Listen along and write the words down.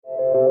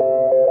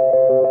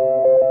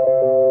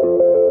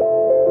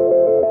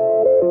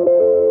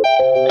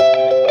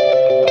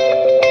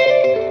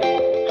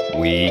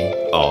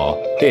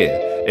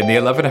here in the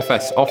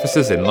 11FS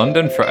offices in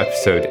London for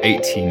episode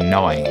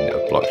 89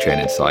 of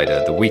Blockchain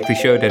Insider, the weekly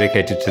show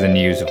dedicated to the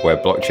news of where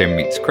blockchain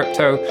meets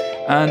crypto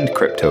and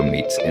crypto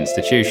meets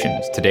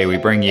institutions. Today we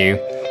bring you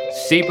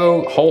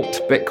SIBO halt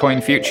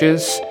Bitcoin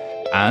futures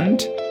and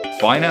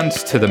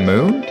Binance to the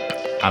moon.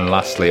 And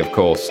lastly, of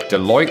course,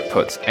 Deloitte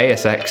puts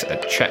ASX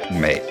at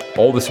checkmate.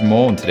 All this and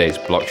more on today's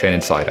Blockchain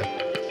Insider.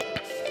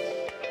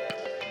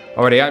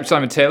 Alrighty, I'm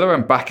Simon Taylor.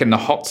 I'm back in the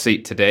hot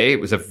seat today. It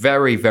was a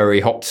very,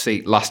 very hot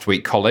seat last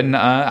week, Colin.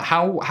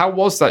 How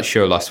was that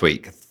show last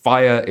week?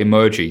 Fire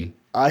emoji.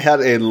 I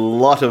had a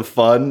lot of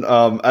fun,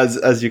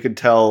 as you could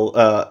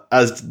tell,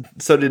 as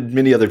so did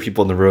many other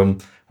people in the room.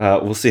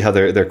 We'll see how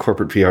their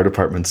corporate PR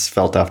departments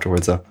felt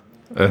afterwards, though.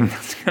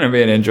 It's going to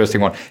be an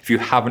interesting one. If you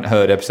haven't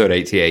heard episode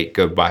 88,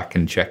 go back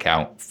and check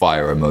out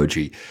Fire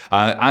Emoji.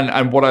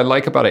 And what I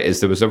like about it is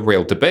there was a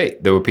real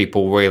debate. There were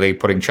people really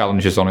putting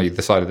challenges on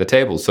either side of the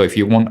table. So if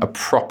you want a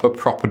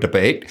proper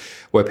debate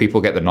where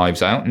people get the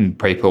knives out and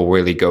people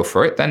really go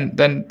for it,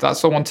 then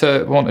that's the one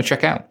to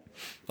check out.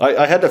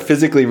 I had to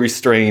physically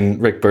restrain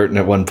Rick Burton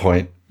at one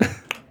point.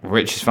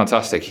 Which is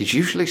fantastic. He's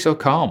usually so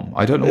calm.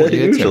 I don't know what he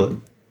did to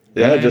him.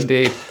 Yeah, just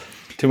indeed.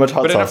 Too much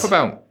hot But sauce. enough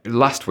about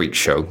last week's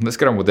show. Let's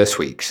get on with this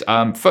week's.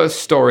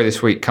 First story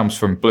this week comes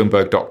from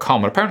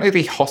Bloomberg.com. And apparently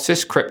the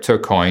hottest crypto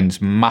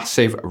coin's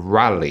massive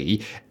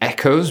rally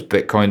echoes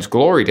Bitcoin's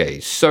glory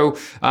days. So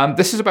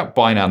this is about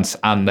Binance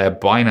and their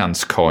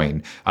Binance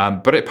coin.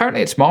 But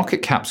apparently its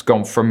market cap's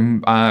gone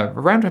from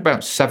around about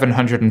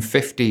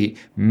 $750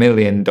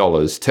 million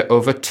to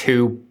over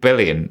 $2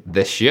 billion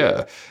this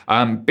year.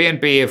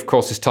 BNB, of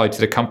course, is tied to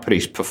the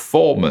company's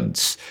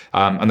performance.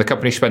 And the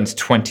company spends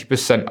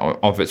 20%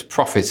 of its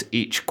profits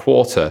each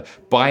quarter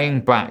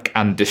buying back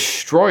and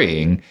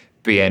destroying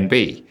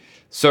BNB.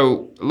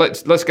 So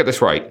let's get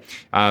this right.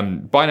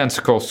 Binance,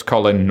 of course,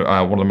 Colin,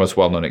 one of the most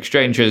well-known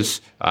exchanges,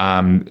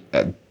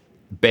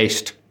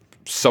 based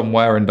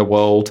somewhere in the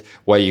world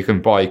where you can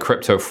buy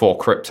crypto for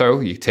crypto.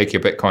 You take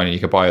your Bitcoin and you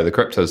can buy other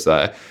cryptos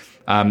there.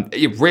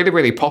 Really,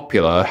 really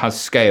popular, has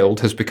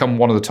scaled, has become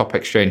one of the top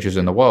exchanges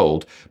in the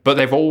world. But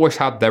they've always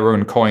had their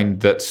own coin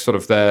that's sort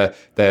of their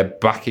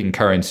backing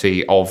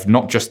currency of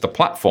not just the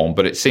platform,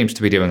 but it seems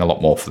to be doing a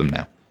lot more for them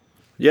now.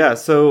 Yeah,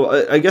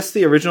 so I guess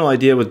the original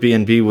idea with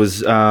BNB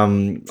was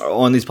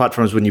on these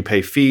platforms, when you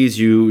pay fees,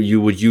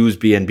 you would use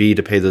BNB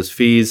to pay those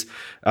fees.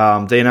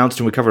 They announced,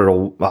 and we covered it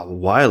a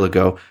while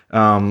ago,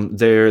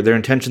 their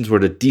intentions were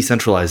to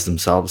decentralize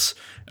themselves.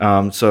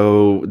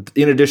 So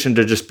in addition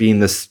to just being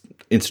this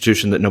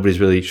institution that nobody's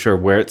really sure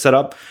where it's set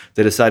up,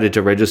 they decided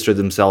to register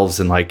themselves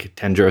in like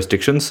 10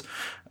 jurisdictions,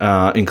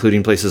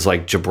 including places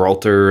like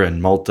Gibraltar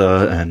and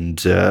Malta and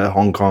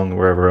Hong Kong,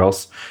 wherever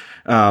else.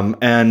 And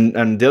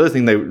the other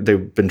thing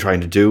they've been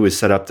trying to do is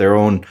set up their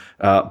own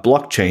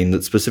blockchain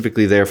that's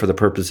specifically there for the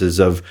purposes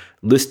of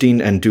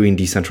listing and doing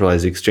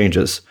decentralized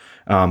exchanges.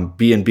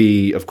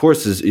 BNB, of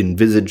course, is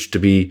envisaged to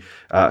be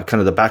kind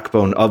of the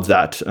backbone of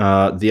that.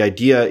 The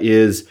idea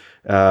is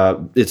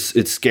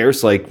it's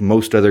scarce like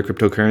most other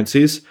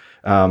cryptocurrencies,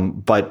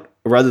 but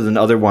rather than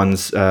other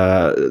ones,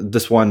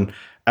 this one,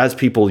 as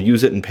people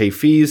use it and pay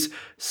fees,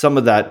 some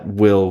of that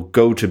will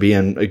go to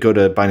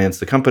Binance,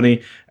 the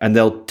company, and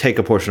they'll take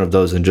a portion of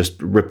those and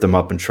just rip them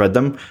up and shred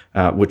them,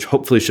 which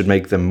hopefully should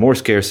make them more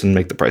scarce and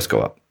make the price go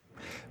up.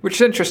 Which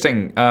is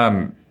interesting.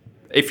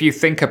 If you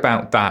think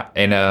about that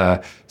in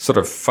a sort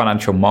of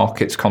financial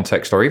markets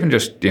context, or even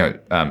just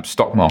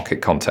stock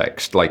market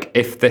context, like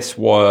if this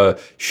were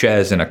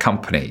shares in a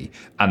company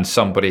and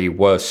somebody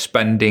were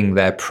spending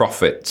their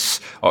profits,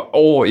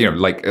 or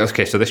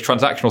okay, so this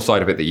transactional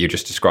side of it that you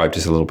just described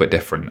is a little bit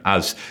different.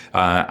 As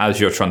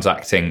you're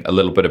transacting, a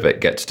little bit of it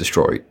gets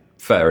destroyed.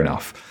 Fair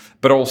enough.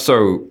 But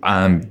also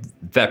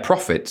their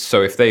profits.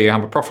 So if they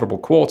have a profitable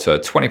quarter,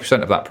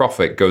 20% of that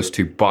profit goes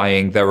to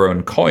buying their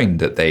own coin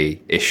that they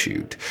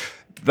issued.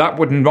 That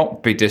would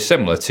not be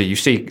dissimilar to, you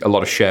see a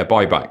lot of share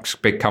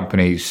buybacks. Big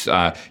companies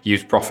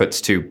use profits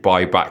to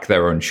buy back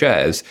their own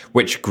shares,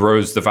 which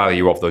grows the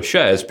value of those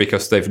shares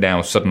because they've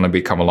now suddenly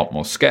become a lot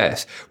more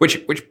scarce,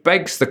 which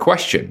begs the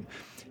question,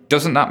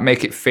 doesn't that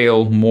make it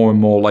feel more and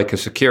more like a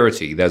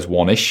security? There's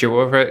one issue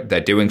of it. They're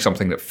doing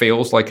something that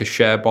feels like a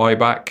share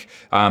buyback.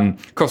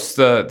 Because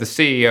the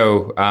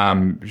CEO,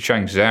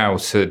 Shang Zhao,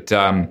 said,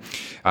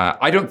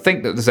 I don't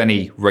think that there's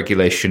any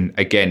regulation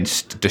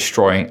against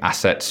destroying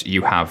assets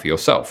you have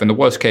yourself. In the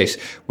worst case,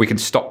 we can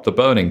stop the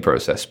burning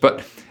process.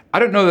 But I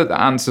don't know that that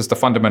answers the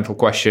fundamental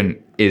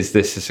question, is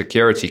this a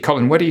security?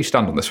 Colin, where do you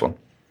stand on this one?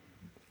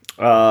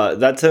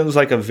 That sounds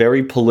like a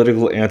very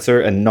political answer,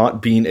 and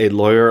not being a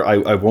lawyer,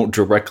 I won't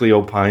directly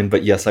opine,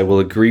 but yes, I will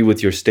agree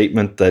with your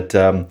statement that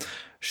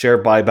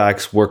share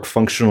buybacks work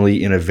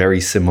functionally in a very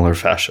similar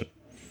fashion.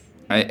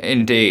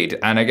 Indeed.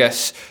 And I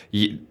guess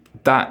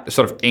that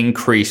sort of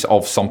increase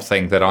of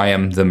something that I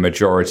am the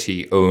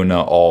majority owner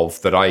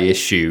of, that I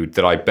issued,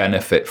 that I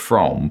benefit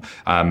from,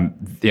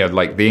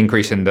 like the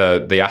increase in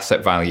the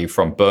asset value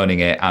from burning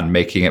it and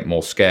making it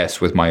more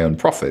scarce with my own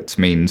profits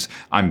means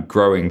I'm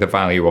growing the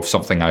value of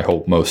something I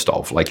hold most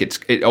of. Like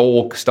it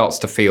all starts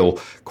to feel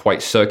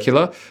quite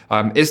circular.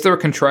 Is there a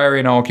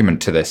contrarian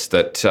argument to this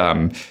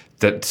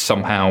that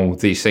somehow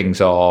these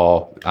things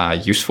are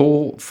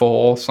useful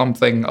for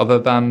something other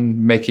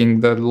than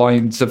making the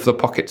lines of the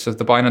pockets of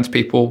the Binance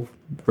people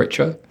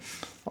richer?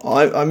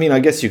 I mean, I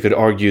guess you could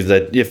argue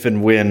that if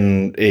and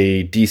when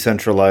a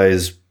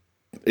decentralized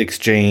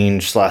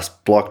exchange /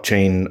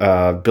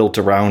 blockchain built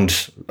around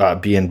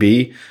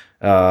BNB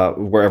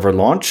wherever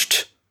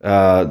launched,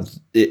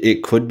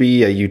 it could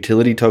be a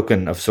utility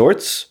token of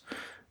sorts.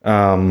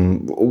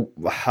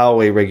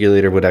 How a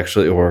regulator would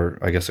actually, or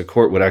I guess a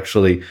court would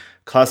actually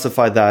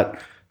classify that,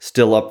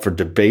 still up for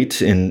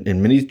debate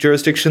in many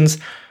jurisdictions.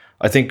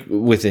 I think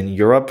within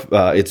Europe,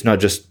 it's not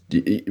just,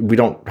 we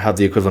don't have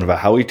the equivalent of a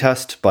Howey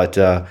test, but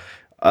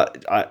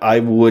I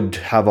would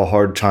have a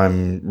hard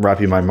time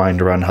wrapping my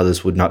mind around how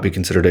this would not be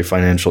considered a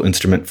financial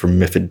instrument for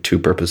MiFID II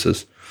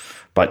purposes.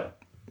 But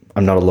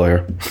I'm not a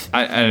lawyer.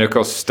 And of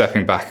course,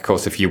 stepping back, of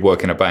course, if you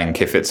work in a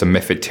bank, if it's a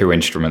MiFID II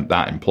instrument,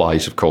 that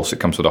implies, of course, it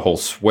comes with a whole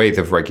swathe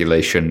of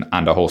regulation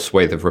and a whole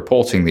swathe of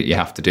reporting that you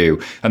have to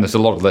do. And there's a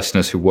lot of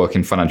listeners who work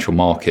in financial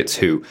markets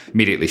who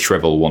immediately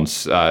shrivel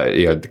once,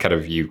 you've got to,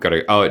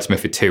 it's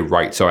MiFID II,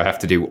 right? So I have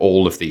to do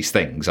all of these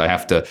things. I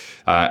have to,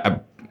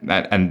 and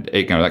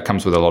that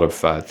comes with a lot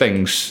of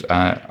things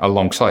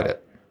alongside it.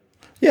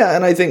 Yeah,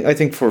 and I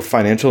think for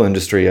financial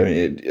industry, I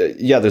mean,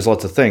 there's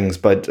lots of things,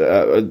 but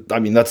I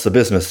mean, that's the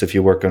business. If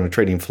you work on a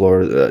trading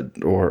floor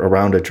or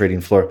around a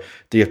trading floor,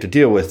 that you have to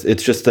deal with.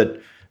 It's just that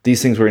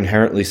these things were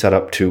inherently set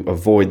up to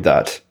avoid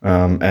that,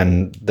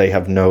 and they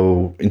have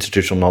no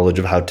institutional knowledge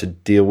of how to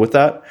deal with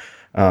that,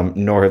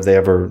 nor have they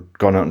ever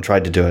gone out and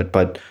tried to do it.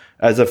 But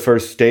as a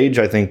first stage,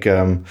 I think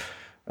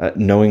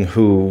knowing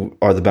who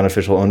are the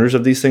beneficial owners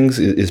of these things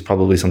is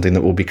probably something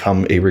that will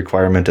become a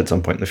requirement at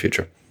some point in the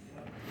future.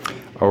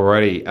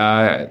 Alrighty.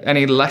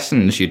 Any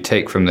lessons you'd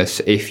take from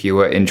this if you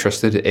were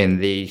interested in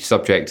the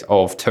subject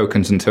of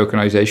tokens and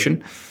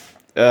tokenization?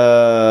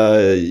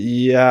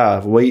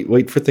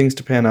 Wait for things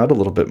to pan out a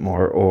little bit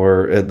more,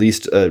 or at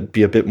least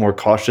be a bit more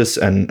cautious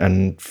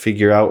and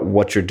figure out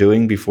what you're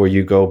doing before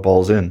you go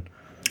balls in.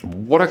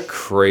 What a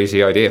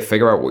crazy idea.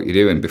 Figure out what you're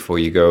doing before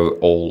you go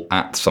all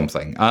at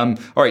something. All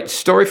right,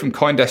 story from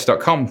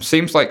Coindesk.com.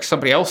 Seems like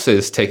somebody else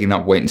is taking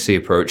that wait-and-see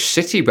approach.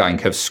 Citibank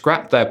have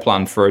scrapped their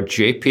plan for a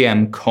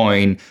JPM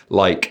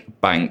coin-like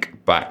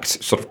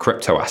bank-backed sort of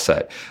crypto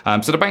asset.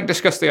 So the bank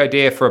discussed the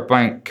idea for a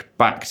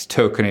bank-backed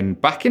token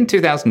back in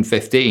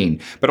 2015,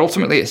 but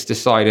ultimately it's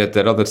decided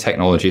that other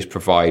technologies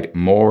provide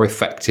more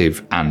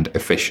effective and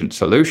efficient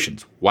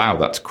solutions. Wow,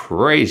 that's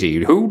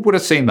crazy. Who would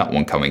have seen that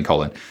one coming,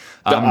 Colin?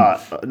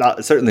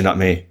 Certainly not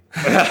me.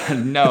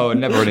 No,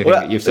 never anything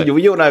that you've said.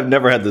 You and I have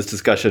never had this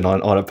discussion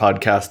on a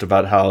podcast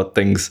about how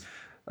things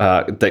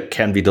that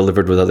can be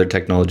delivered with other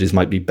technologies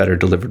might be better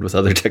delivered with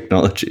other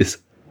technologies.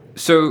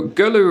 So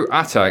Golu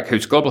Atak,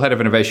 who's Global Head of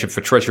Innovation for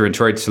Treasury and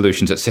Trade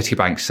Solutions at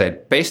Citibank,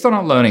 said, based on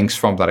our learnings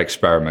from that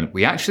experiment,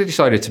 we actually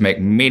decided to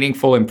make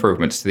meaningful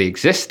improvements to the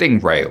existing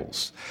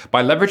rails.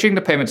 By leveraging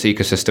the payments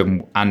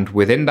ecosystem, and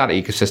within that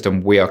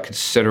ecosystem, we are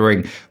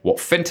considering what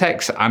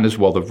fintechs and as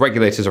well the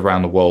regulators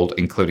around the world,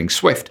 including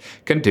SWIFT,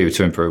 can do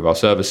to improve our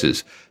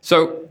services.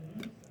 So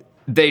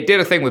they did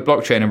a thing with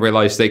blockchain and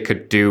realized they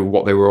could do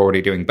what they were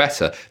already doing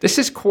better. This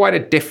is quite a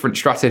different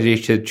strategy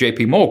to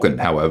JP Morgan,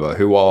 however,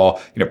 who are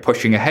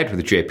pushing ahead with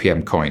the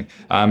JPM coin.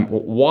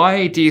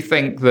 Why do you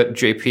think that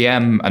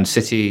JPM and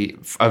Citi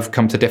have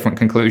come to different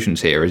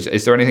conclusions here?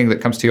 Is there anything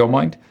that comes to your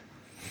mind?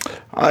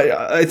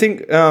 I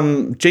think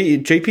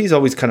JP's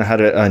always kind of had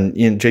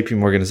JP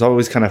Morgan has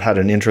always kind of had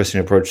an interesting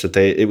approach that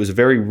it was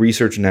very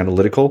research and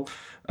analytical.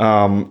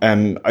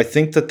 And I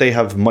think that they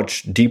have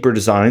much deeper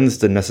designs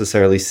than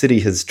necessarily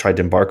Citi has tried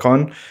to embark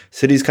on.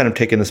 Citi's kind of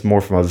taken this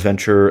more from a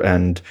venture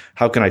and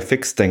how can I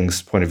fix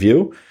things point of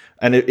view.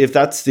 And if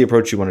that's the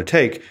approach you want to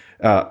take,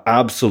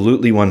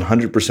 absolutely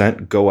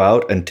 100% go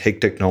out and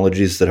take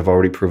technologies that have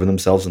already proven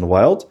themselves in the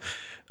wild.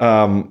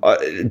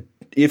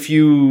 If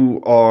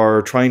you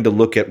are trying to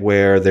look at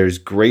where there's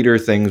greater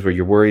things, where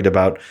you're worried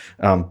about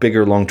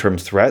bigger long-term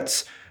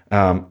threats,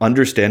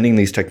 understanding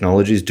these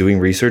technologies, doing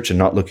research, and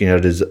not looking at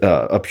it as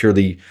a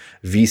purely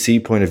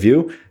VC point of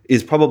view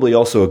is probably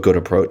also a good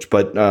approach.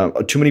 But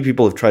too many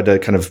people have tried to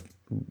kind of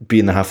be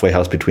in the halfway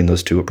house between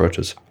those two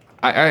approaches.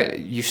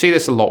 You see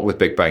this a lot with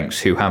big banks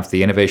who have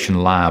the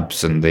innovation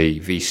labs and the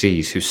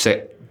VCs who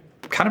sit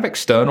kind of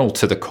external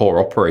to the core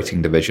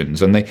operating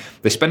divisions, and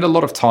they spend a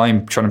lot of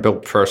time trying to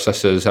build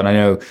processes. And I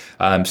know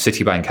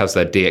Citibank has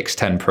their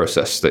DX10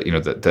 process that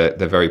that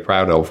they're very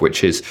proud of,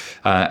 which is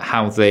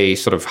how they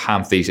sort of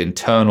have these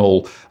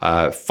internal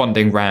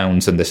funding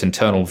rounds and this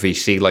internal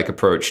VC-like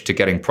approach to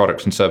getting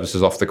products and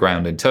services off the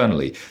ground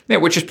internally,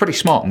 which is pretty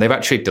smart. And they've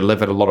actually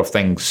delivered a lot of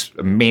things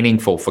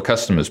meaningful for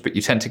customers. But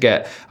you tend to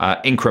get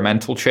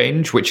incremental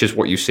change, which is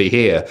what you see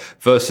here,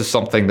 versus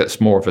something that's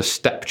more of a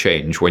step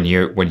change when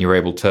you're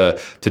able to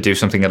do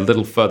something a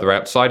little further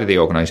outside of the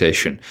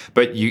organization.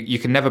 But you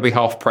can never be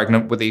half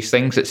pregnant with these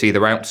things. It's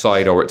either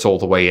outside or it's all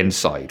the way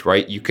inside,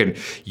 right? You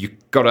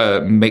got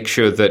to make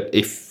sure that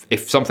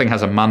if something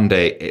has a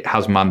mandate, it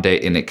has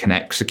mandate and it can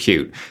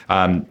execute.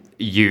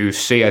 You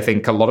see, I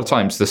think a lot of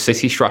times the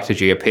Citi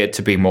strategy appeared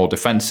to be more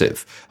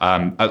defensive.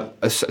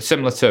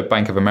 Similar to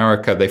Bank of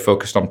America, they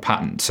focused on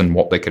patents and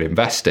what they could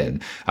invest in,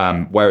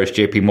 whereas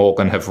JP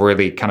Morgan have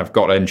really kind of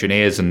got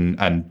engineers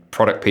and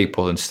product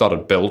people and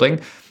started building.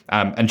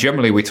 And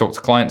generally, we talk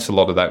to clients a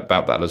lot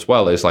about that as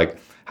well, is like,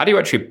 how do you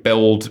actually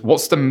build?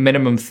 What's the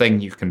minimum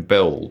thing you can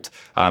build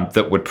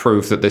that would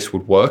prove that this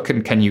would work?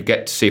 And can you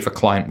get to see if a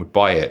client would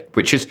buy it?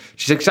 Which is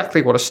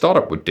exactly what a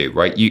startup would do,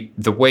 right?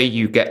 The way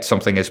you get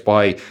something is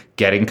by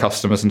getting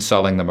customers and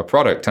selling them a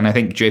product. And I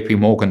think JP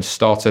Morgan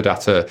started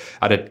at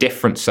a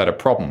different set of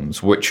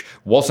problems, which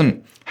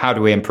wasn't how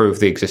do we improve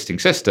the existing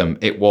system?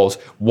 It was,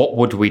 what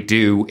would we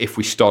do if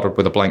we started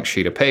with a blank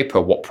sheet of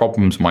paper? What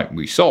problems might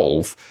we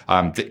solve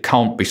that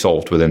can't be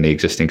solved within the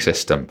existing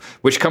system?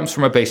 Which comes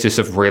from a basis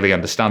of really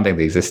understanding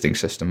the existing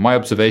system. My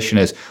observation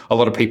is a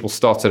lot of people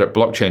started at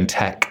blockchain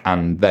tech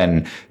and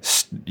then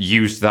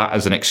used that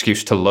as an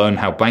excuse to learn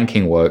how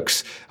banking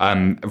works,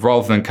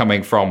 rather than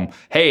coming from,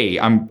 hey,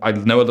 I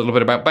know a little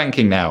bit about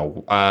banking now.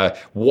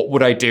 What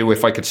would I do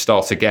if I could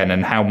start again?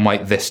 And how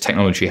might this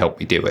technology help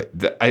me do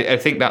it? I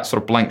think that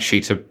sort of blank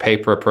sheet of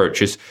paper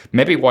approach is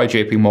maybe why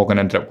JP Morgan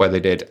ended up where they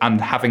did,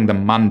 and having the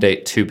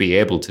mandate to be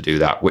able to do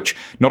that, which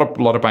not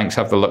a lot of banks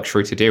have the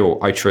luxury to do,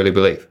 I truly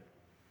believe.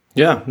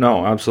 Yeah,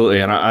 no,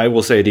 absolutely. And I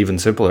will say it even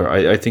simpler.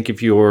 I think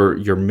if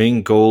your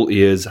main goal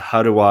is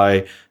how do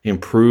I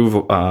improve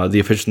the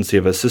efficiency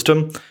of a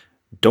system,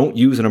 don't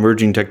use an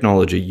emerging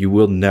technology. You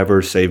will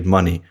never save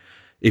money.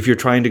 If you're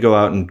trying to go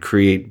out and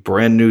create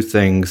brand new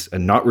things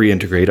and not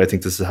reintegrate, I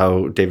think this is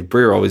how David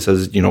Breer always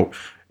says,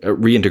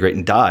 reintegrate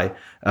and die.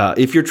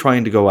 If you're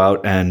trying to go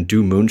out and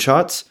do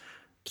moonshots,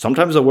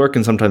 sometimes they'll work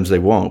and sometimes they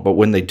won't. But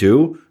when they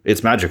do,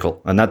 it's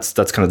magical. And that's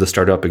kind of the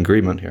startup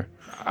ingredient here.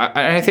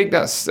 I think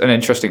that's an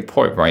interesting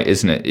point, right?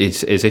 Isn't it?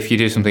 Is if you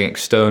do something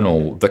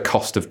external, the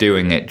cost of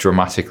doing it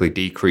dramatically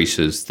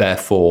decreases.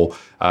 Therefore,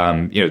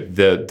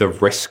 the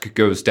risk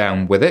goes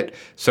down with it.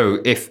 So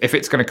if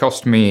it's going to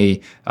cost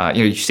me,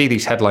 you see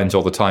these headlines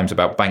all the times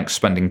about banks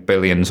spending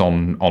billions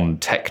on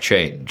tech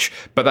change,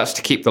 but that's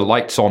to keep the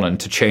lights on and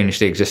to change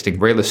the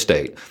existing real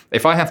estate.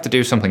 If I have to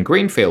do something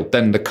greenfield,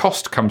 then the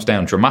cost comes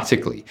down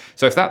dramatically.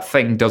 So if that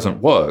thing doesn't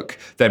work,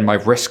 then my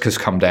risk has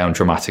come down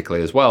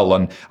dramatically as well.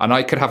 And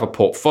I could have a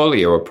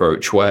portfolio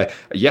approach where,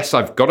 yes,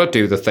 I've got to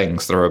do the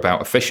things that are about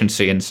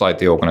efficiency inside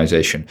the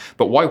organization,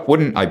 but why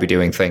wouldn't I be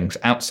doing things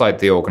outside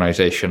the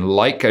organization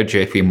like a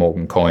JP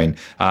Morgan coin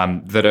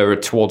that are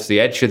towards the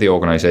edge of the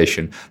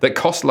organization that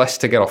cost less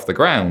to get off the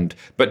ground,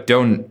 but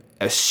don't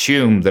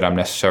assume that I'm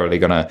necessarily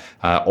going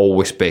to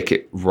always bake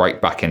it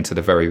right back into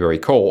the very, very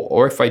core.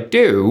 Or if I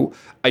do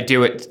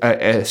it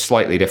a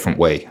slightly different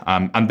way.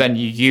 And then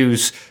you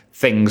use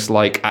things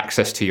like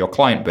access to your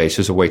client base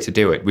as a way to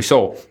do it. We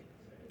saw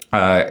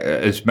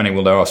as many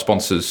will know, our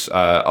sponsors,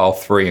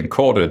 R3 and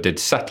Corda, did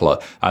Settler,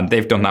 and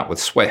they've done that with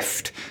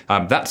Swift.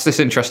 That's this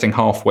interesting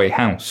halfway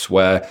house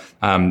where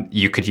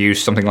you could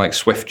use something like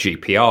Swift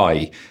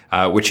GPI,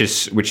 which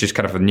is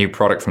kind of a new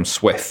product from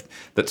Swift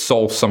that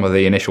solves some of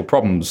the initial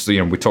problems.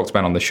 We talked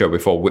about on the show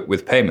before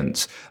with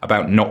payments,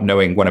 about not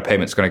knowing when a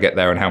payment's going to get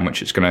there and how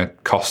much it's going to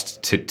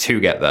cost to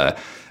get there.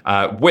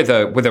 With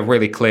a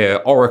really clear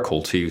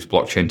oracle, to use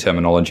blockchain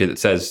terminology, that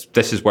says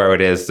this is where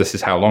it is, this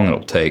is how long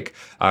it'll take,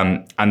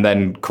 and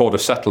then Corda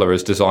Settler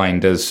is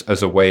designed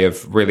as a way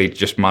of really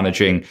just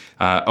managing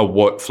a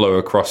workflow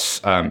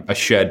across a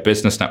shared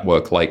business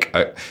network, like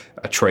a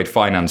trade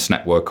finance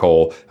network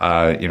or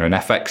an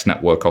FX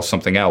network or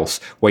something else,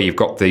 where you've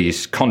got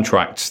these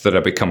contracts that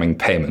are becoming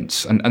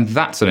payments, and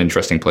that's an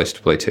interesting place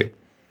to play too.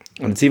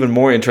 And it's even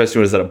more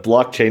interesting is that a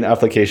blockchain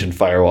application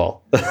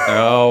firewall.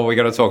 Oh, we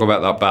got to talk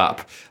about that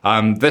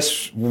BAP.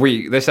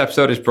 This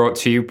episode is brought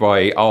to you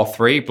by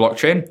R3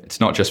 Blockchain.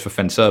 It's not just for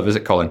FinServ, is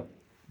it, Colin?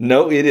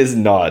 No, it is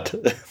not.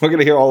 We're going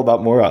to hear all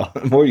about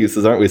more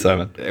uses, aren't we,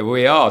 Simon?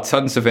 We are.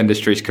 Tons of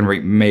industries can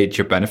reap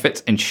major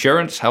benefits.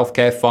 Insurance,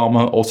 healthcare,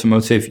 pharma,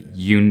 automotive,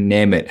 you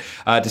name it.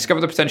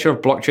 Discover the potential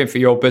of blockchain for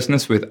your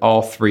business with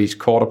R3's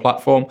Corda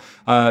platform.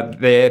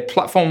 Their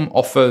platform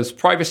offers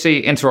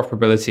privacy,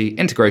 interoperability,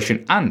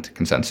 integration, and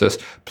consensus.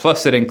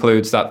 Plus, it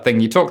includes that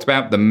thing you talked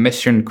about, the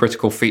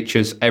mission-critical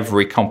features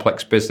every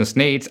complex business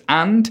needs,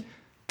 and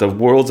the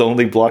world's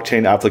only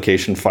blockchain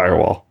application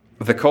firewall.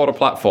 The Corda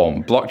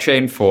platform,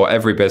 blockchain for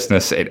every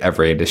business in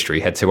every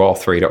industry. Head to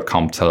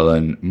r3.com to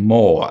learn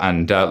more.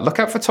 And look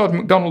out for Todd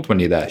McDonald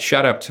when you're there.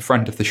 Shout out to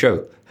friend of the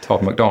show,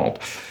 Todd McDonald.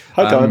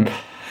 Hi, Todd.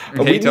 Hey,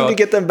 we need to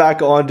get them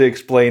back on to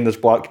explain this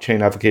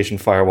blockchain application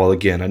firewall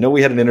again. I know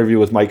we had an interview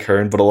with Mike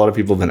Hearn, but a lot of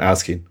people have been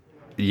asking.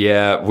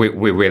 Yeah, we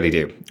really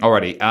do.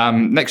 Alrighty.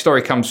 Next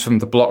story comes from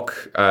the block,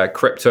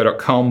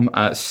 crypto.com.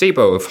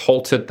 SIBO have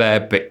halted their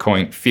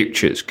Bitcoin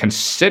futures,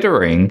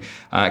 considering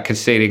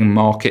conceding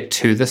market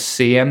to the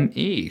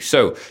CME.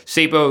 So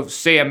SIBO,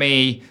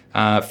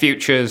 CME,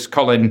 futures.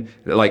 Colin,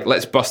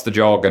 let's bust the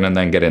jargon and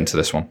then get into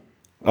this one.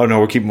 Oh no,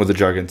 we're keeping with the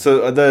jargon.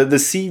 So the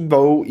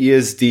CBOE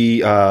is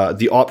the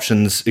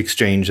options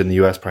exchange in the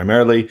US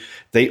primarily.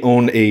 They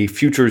own a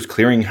futures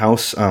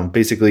clearinghouse.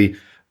 Basically,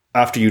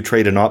 after you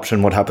trade an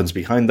option, what happens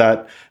behind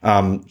that,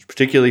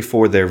 particularly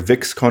for their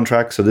VIX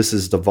contract. So this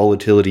is the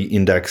volatility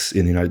index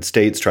in the United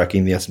States,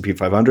 tracking the S&P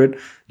 500.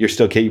 You're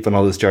still keeping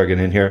all this jargon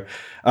in here.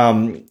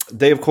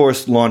 They, of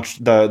course,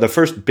 launched the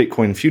first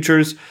Bitcoin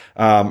futures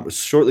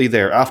shortly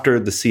thereafter.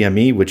 The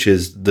CME, which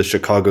is the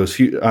Chicago's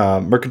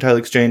mercantile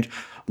exchange,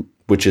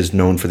 which is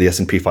known for the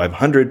S&P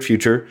 500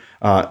 future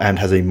and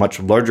has a much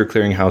larger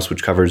clearinghouse,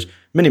 which covers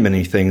many,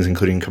 many things,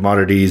 including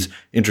commodities,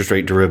 interest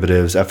rate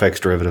derivatives, FX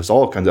derivatives,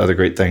 all kinds of other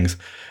great things,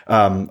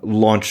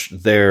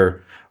 launched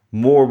their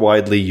more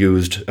widely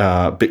used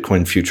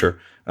Bitcoin future.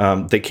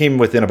 They came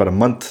within about a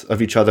month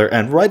of each other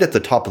and right at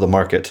the top of the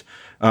market.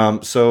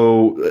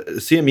 So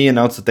CME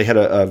announced that they had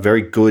a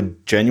very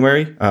good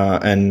January,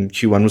 and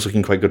Q1 was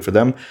looking quite good for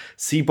them.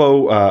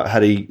 SIBO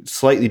had a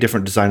slightly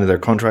different design of their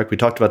contract. We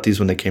talked about these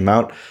when they came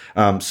out.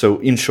 So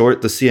in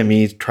short, the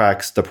CME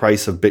tracks the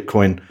price of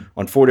Bitcoin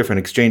on 4 different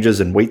exchanges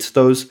and weights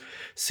those.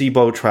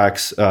 SIBO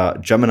tracks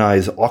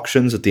Gemini's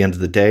auctions at the end of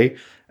the day,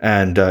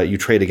 and you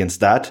trade against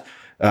that.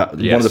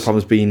 Yes. One of the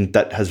problems being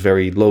that has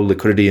very low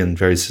liquidity and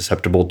very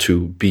susceptible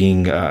to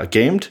being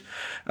gamed.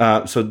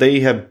 So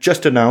they have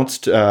just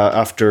announced,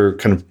 after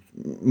kind of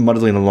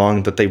muddling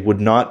along, that they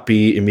would not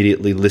be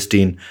immediately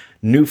listing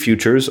new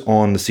futures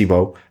on the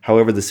SIBO.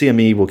 However, the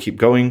CME will keep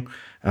going.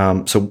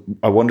 So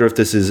I wonder if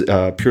this is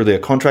purely a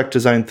contract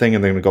design thing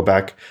and they're going to go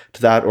back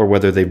to that, or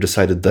whether they've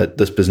decided that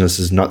this business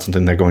is not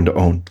something they're going to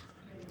own.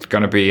 It's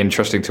going to be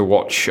interesting to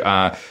watch.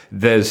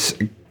 There's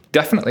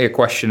definitely a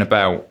question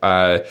about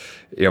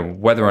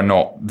whether or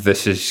not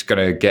this is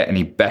going to get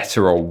any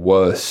better or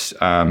worse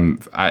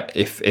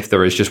if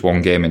there is just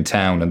one game in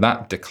town, and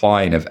that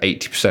decline of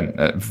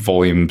 80%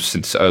 volume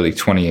since early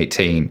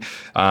 2018.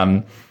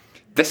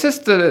 This is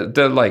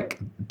the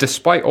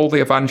despite all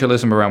the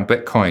evangelism around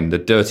Bitcoin, the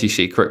dirty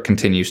secret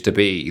continues to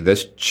be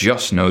there's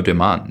just no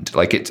demand.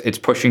 It's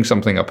pushing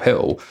something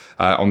uphill.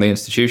 On the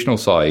institutional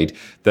side,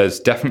 there's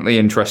definitely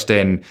interest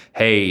in,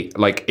 hey,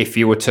 if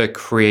you were to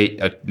create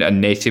a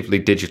natively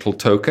digital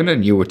token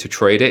and you were to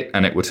trade it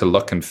and it were to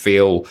look and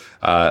feel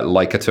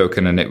like a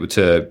token and it were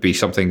to be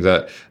something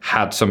that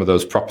had some of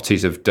those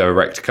properties of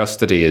direct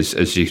custody,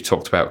 as you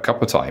talked about a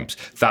couple of times,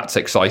 that's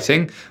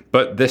exciting.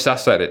 But this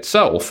asset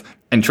itself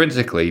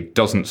intrinsically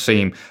doesn't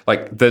seem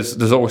like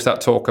there's always that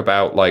talk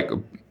about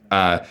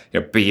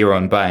be your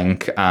own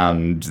bank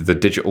and the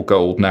digital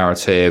gold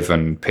narrative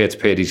and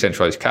peer-to-peer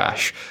decentralized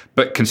cash,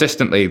 but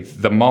consistently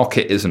the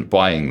market isn't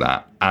buying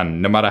that,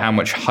 and no matter how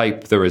much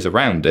hype there is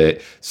around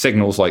it,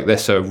 signals like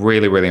this are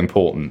really, really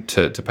important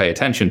to pay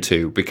attention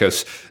to,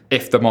 because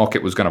if the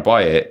market was going to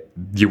buy it,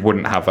 you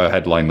wouldn't have a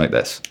headline like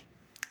this.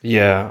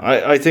 Yeah,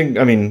 I think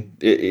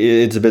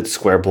it's a bit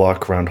square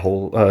block round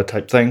hole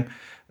type thing.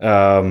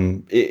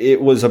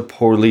 It was a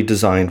poorly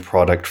designed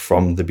product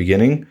from the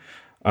beginning.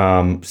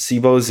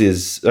 CME's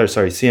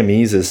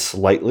is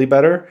slightly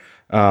better.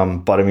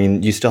 But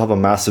you still have a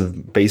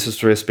massive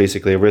basis risk,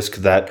 basically a risk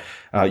that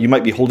you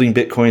might be holding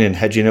Bitcoin and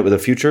hedging it with a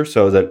future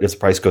so that if the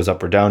price goes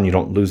up or down, you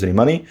don't lose any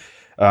money,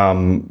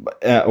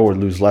 or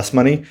lose less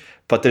money.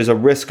 But there's a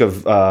risk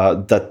of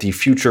that the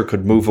future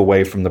could move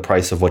away from the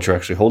price of what you're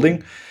actually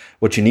holding.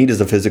 What you need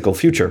is a physical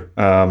future,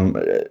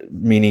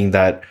 meaning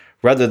that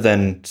rather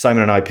than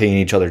Simon and I paying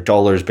each other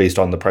dollars based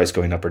on the price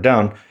going up or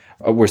down,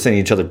 we're sending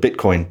each other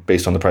Bitcoin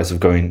based on the price of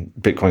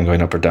Bitcoin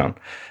going up or down.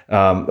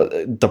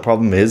 The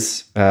problem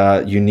is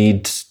you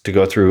need to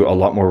go through a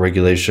lot more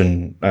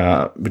regulation,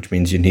 which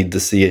means you need the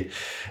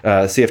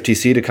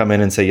CFTC to come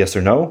in and say yes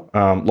or no.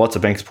 Lots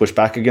of banks push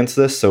back against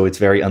this, so it's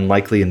very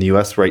unlikely in the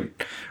US right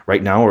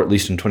now, or at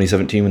least in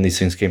 2017 when these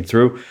things came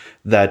through,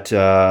 that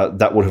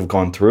that would have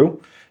gone through.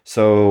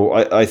 So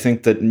I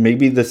think that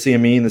maybe the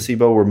CME and the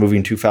SIBO were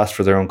moving too fast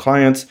for their own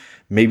clients.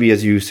 Maybe,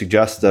 as you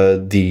suggest,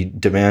 the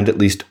demand, at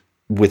least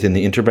within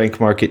the interbank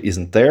market,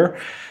 isn't there.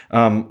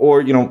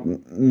 Or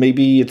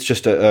maybe it's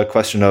just a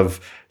question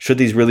of, should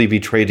these really be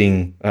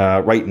trading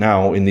right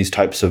now in these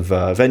types of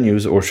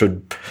venues, or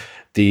should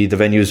the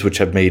venues which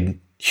have made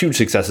huge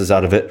successes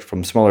out of it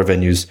from smaller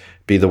venues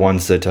be the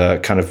ones that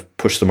kind of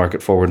push the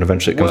market forward and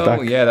eventually it comes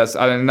back? Yeah, that's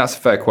a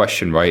fair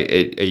question,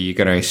 right? Are you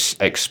going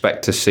to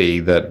expect to see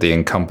that the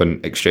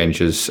incumbent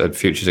exchanges and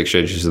futures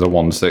exchanges are the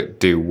ones that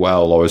do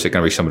well, or is it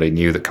going to be somebody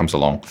new that comes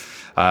along?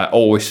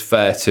 Always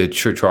fair to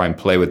try and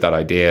play with that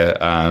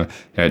idea.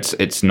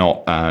 It's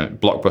not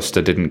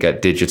Blockbuster didn't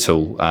get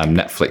digital.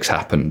 Netflix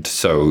happened.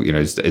 So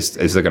is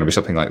there going to be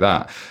something like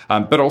that?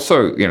 But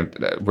also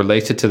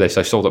related to this,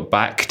 I saw that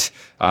Backed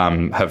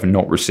have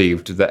not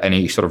received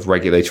any sort of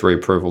regulatory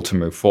approval to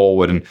move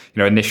forward. And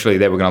initially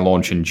they were going to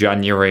launch in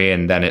January,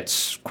 and then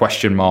it's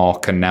question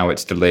mark, and now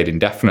it's delayed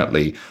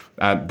indefinitely.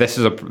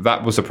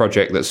 That was a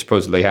project that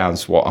supposedly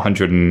has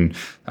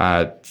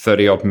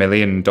 130 odd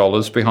million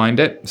dollars behind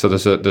it. So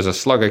there's a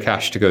slug of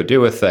cash to go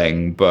do a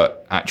thing,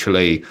 but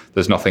actually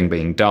there's nothing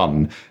being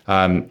done.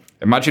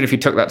 Imagine if you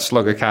took that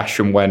slug of cash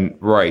and went,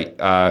 right,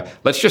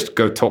 let's just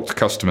go talk to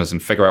customers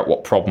and figure out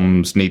what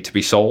problems need to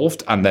be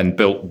solved, and then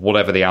built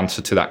whatever the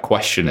answer to that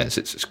question is.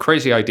 It's a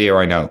crazy idea,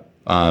 I know.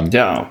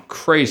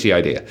 Crazy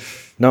idea.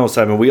 No,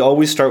 Simon, we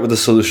always start with a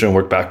solution and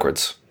work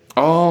backwards.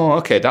 Oh,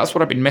 okay. That's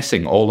what I've been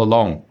missing all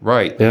along.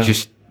 Right. Yeah.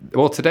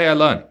 Today I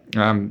learned.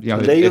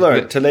 Today you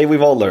learned. Today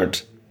we've all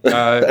learned.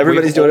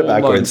 Everybody's doing it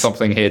backwards. Learned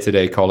something here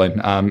today,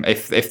 Colin.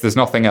 If there's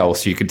nothing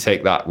else, you can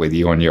take that with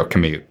you on your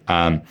commute.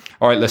 All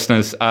right,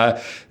 listeners.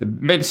 The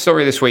main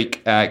story this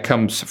week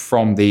comes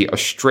from the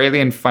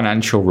Australian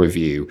Financial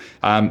Review.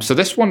 So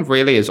this one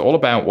really is all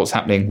about what's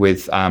happening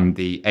with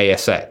the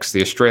ASX,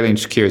 the Australian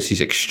Securities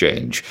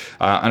Exchange.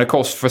 And of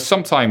course, for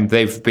some time,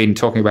 they've been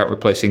talking about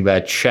replacing their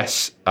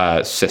CHESS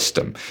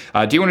system.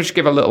 Do you want to just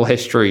give a little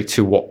history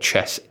to what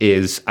CHESS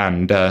is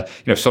and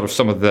sort of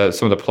some of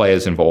the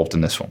players involved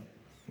in this one?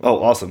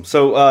 Oh, awesome.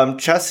 So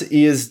CHESS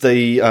is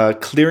the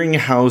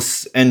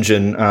clearinghouse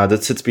engine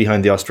that sits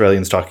behind the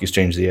Australian Stock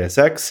Exchange, the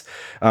ASX,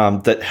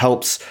 that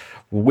helps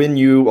when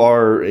you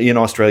are in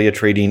Australia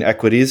trading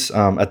equities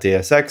at the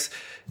ASX.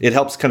 It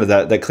helps kind of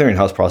that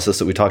clearinghouse process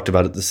that we talked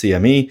about at the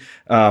CME.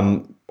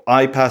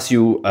 I pass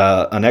you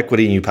an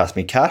equity and you pass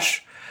me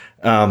cash.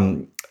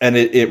 And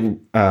it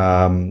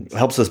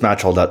helps us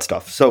match all that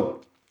stuff.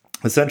 So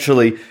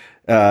essentially,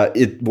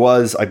 it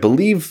was, I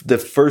believe, the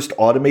first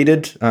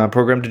automated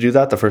program to do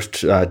that, the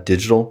first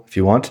digital, if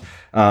you want,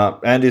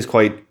 and is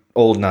quite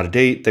old and out of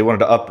date. They wanted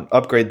to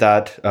upgrade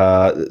that.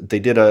 They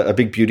did a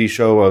big beauty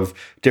show of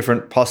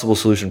different possible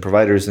solution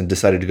providers and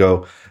decided to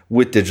go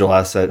with Digital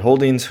Asset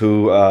Holdings,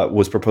 who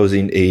was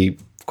proposing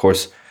of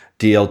course,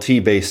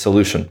 DLT-based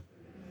solution.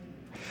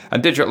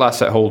 And Digital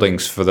Asset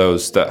Holdings, for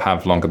those that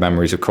have longer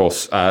memories, of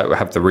course,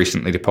 have the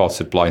recently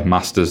departed Blythe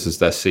Masters as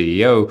their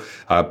CEO.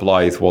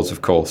 Blythe was,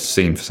 of course,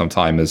 seen for some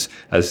time as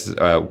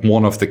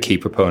one of the key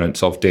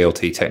proponents of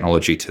DLT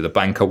technology to the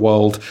banker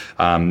world,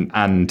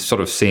 and sort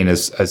of seen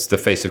as the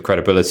face of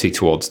credibility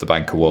towards the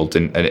banker world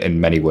in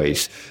many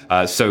ways.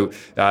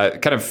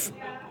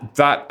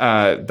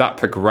 That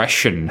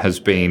progression has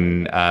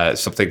been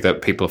something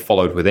that people have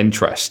followed with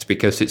interest,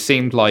 because it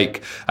seemed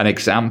like an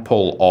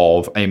example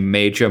of a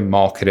major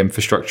market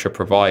infrastructure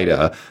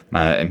provider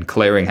and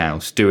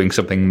clearinghouse doing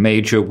something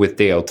major with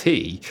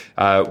DLT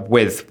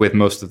with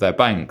most of their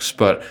banks.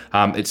 But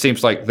it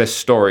seems like this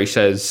story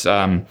says,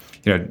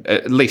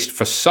 at least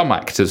for some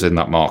actors in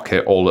that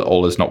market,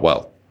 all is not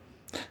well.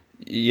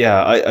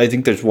 Yeah, I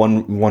think there's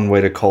one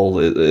way to call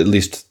it, at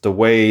least the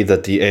way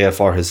that the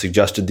AFR has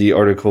suggested the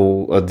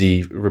article,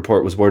 the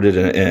report was worded,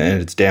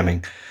 and it's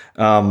damning.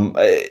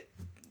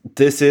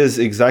 This is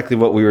exactly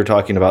what we were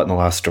talking about in the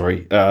last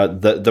story.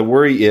 The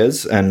worry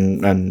is,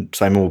 and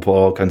Simon will put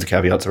all kinds of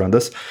caveats around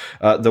this,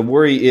 the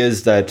worry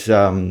is that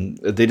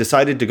they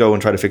decided to go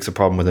and try to fix a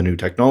problem with a new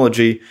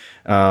technology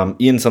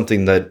in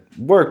something that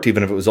worked,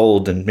 even if it was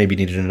old and maybe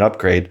needed an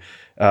upgrade,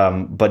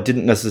 but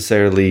didn't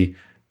necessarily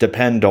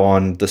depend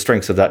on the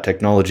strengths of that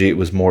technology. It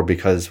was more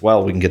because,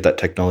 well, we can get that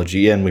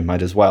technology in, we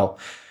might as well.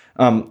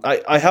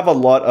 I have a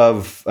lot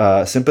of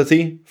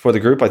sympathy for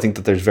the group. I think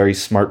that there's very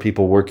smart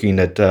people working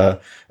at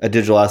a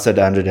digital asset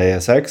and at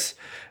ASX.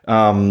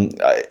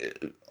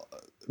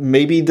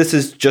 Maybe this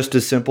is just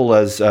as simple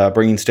as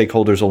bringing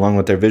stakeholders along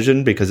with their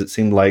vision, because it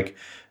seemed like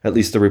at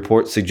least the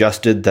report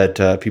suggested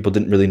that people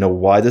didn't really know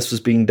why this was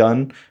being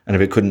done, and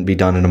if it couldn't be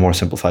done in a more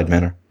simplified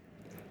manner.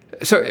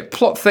 So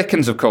plot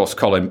thickens, of course,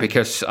 Colin,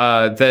 because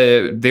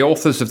the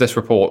authors of this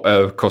report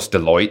are, of course,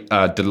 Deloitte.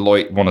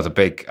 Deloitte, one of the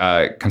big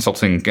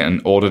consulting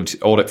and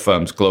audit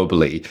firms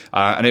globally.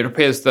 And it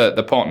appears that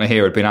the partner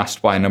here had been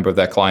asked by a number of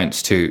their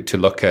clients to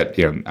look at,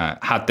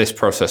 had this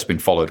process been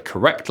followed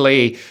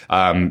correctly?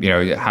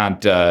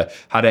 Had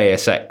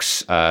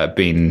ASX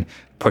been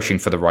pushing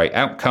for the right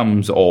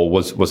outcomes, or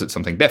was it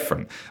something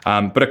different?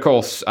 But of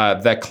course,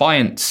 their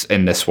clients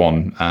in this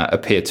one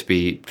appear to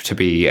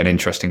be an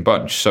interesting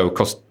bunch. So, of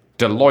course,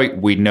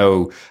 Deloitte, we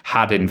know,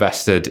 had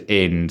invested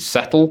in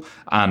Settle,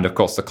 and of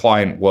course the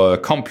client were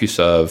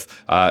CompuServe,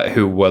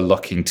 who were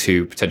looking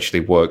to potentially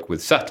work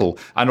with Settle,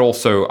 and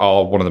also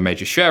are one of the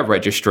major share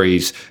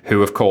registries,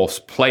 who of course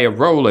play a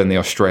role in the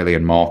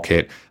Australian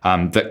market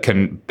that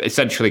can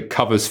essentially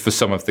covers for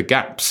some of the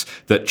gaps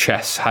that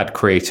chess had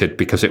created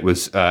because it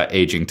was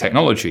aging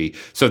technology.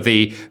 So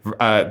the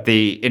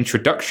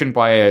introduction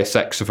by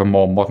ASX of a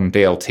more modern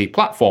DLT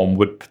platform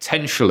would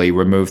potentially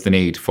remove the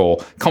need for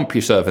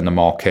CompuServe in the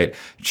market.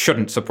 It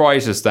shouldn't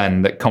surprise us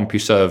then that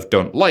CompuServe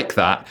don't like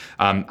that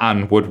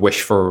and would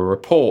wish for a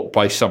report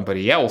by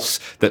somebody else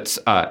that's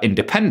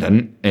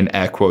independent, in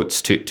air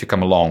quotes, to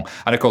come along.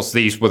 And of course,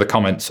 these were the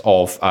comments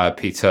of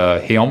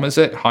Peter Hiom, is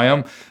it?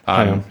 Hiom?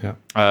 Hiom,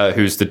 yeah.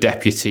 Who's the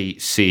deputy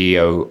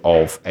CEO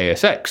of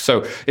ASX.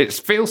 So it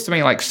feels to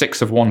me like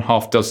 6 of one,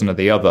 half dozen of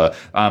the other.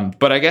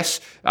 But I guess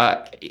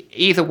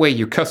either way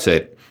you cut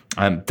it,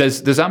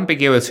 there's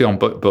ambiguity on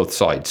both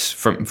sides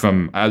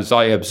from as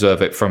I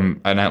observe it from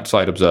an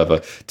outside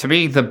observer. To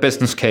me, the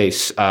business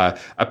case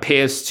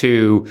appears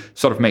to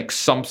sort of make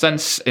some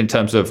sense in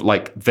terms of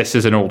like, this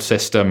is an old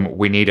system,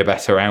 we need a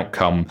better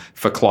outcome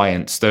for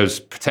clients.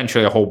 There's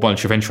potentially a whole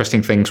bunch of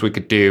interesting things we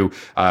could do,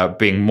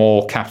 being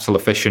more capital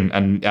efficient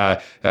and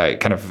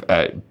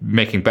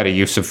making better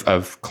use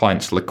of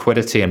clients'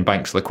 liquidity and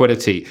banks'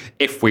 liquidity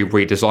if we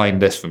redesign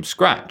this from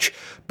scratch.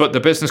 But the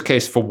business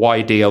case for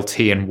why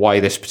DLT and why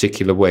this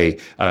particular way,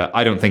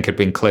 I don't think had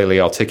been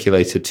clearly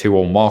articulated to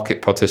all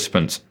market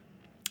participants.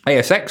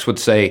 ASX would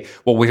say,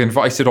 well, we've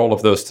invited all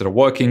of those to the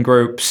working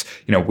groups.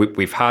 You know,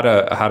 we've had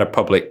a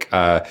public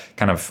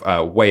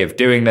way of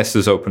doing this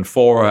as open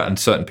fora, and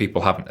certain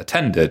people haven't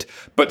attended.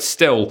 But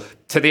still,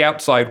 to the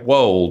outside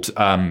world,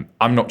 I'm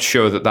not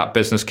sure that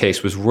business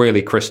case was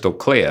really crystal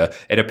clear.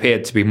 It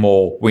appeared to be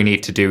more, we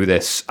need to do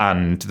this,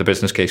 and the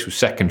business case was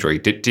secondary.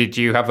 Did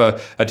you have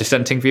a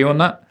dissenting view on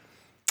that?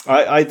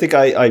 I think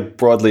I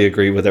broadly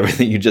agree with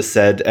everything you just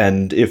said.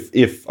 And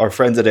if our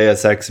friends at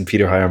ASX and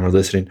Peter Hiom are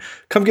listening,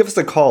 come give us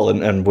a call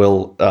and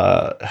we'll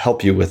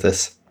help you with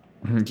this.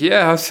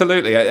 Yeah,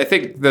 absolutely. I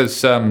think there's,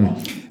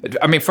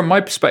 from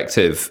my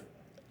perspective,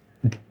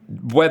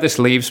 where this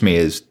leaves me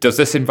is, does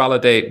this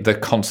invalidate the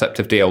concept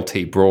of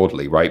DLT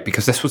broadly, right?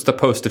 Because this was the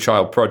poster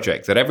child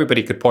project that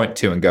everybody could point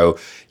to and go,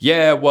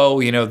 yeah,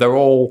 well, you know, they're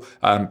all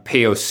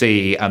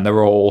POC and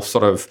they're all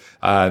sort of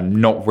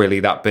not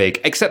really that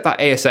big, except that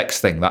ASX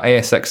thing. That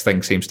ASX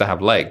thing seems to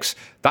have legs.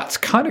 That's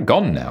kind of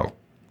gone now.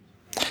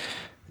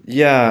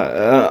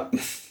 Yeah.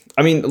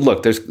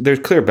 Look, there's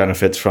clear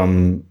benefits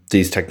from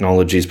these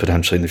technologies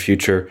potentially in the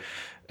future.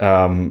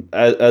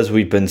 As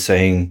we've been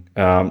saying,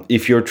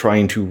 if you're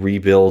trying to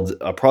rebuild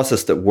a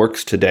process that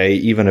works today,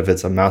 even if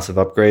it's a massive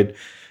upgrade,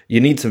 you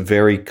need some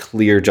very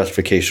clear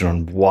justification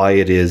on why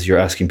it is you're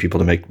asking people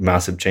to make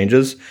massive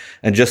changes.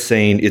 And just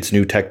saying it's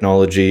new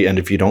technology, and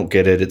if you don't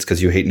get it, it's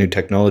because you hate new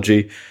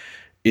technology,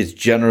 is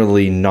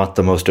generally not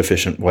the most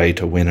efficient way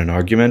to win an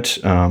argument.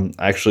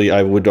 Actually,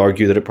 I would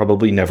argue that it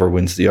probably never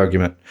wins the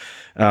argument.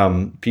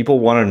 People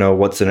want to know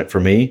what's in it for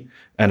me,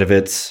 and if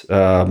it's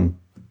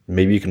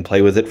maybe you can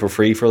play with it for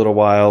free for a little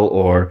while,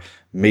 or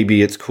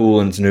maybe it's cool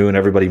and it's new and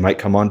everybody might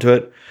come onto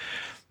it,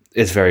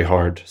 it's very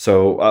hard.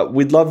 So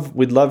we'd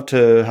love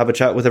to have a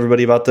chat with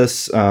everybody about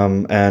this,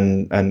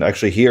 and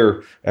actually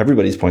hear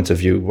everybody's points of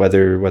view,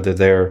 whether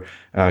they're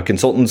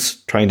consultants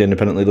trying to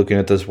independently looking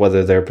at this,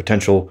 whether they're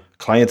potential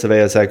clients of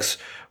ASX,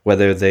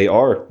 whether they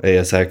are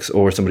ASX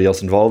or somebody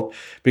else involved.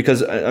 Because,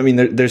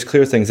 there's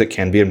clear things that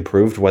can be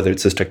improved, whether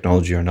it's this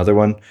technology or another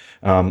one.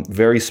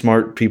 Very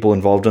smart people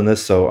involved in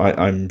this, so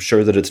I'm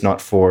sure that it's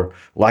not for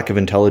lack of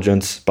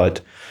intelligence,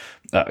 but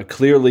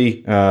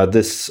clearly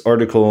this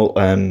article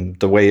and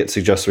the way it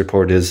suggests the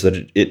report is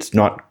that it's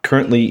not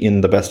currently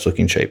in the best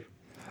looking shape.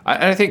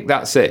 And I think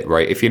that's it,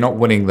 right? If you're not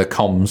winning the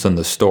comms and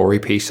the story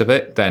piece of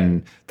it,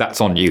 then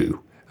that's on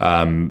you.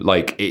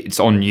 It's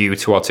on you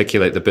to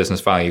articulate the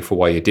business value for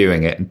why you're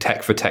doing it. And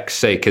tech for tech's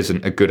sake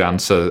isn't a good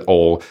answer,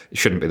 or it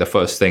shouldn't be the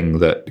first thing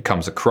that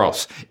comes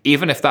across.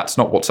 Even if that's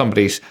not what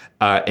somebody's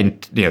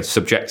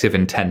subjective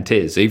intent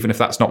is, even if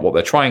that's not what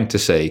they're trying to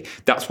say,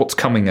 that's what's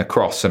coming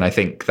across. And I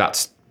think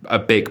that's a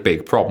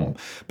big problem.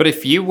 But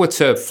if you were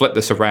to flip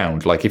this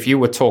around, like if you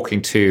were talking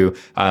to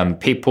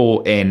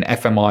people in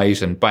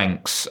FMIs and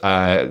banks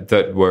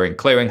that were in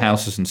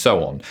clearinghouses and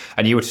so on,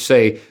 and you were to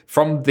say,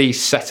 from the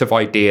set of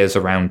ideas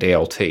around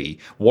DLT,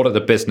 what are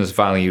the business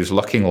values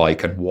looking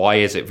like and why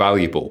is it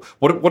valuable?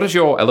 What does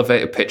your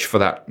elevator pitch for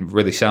that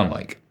really sound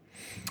like?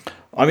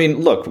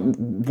 Look,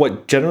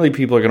 what generally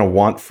people are going to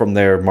want from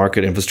their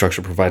market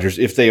infrastructure providers,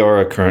 if they are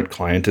a current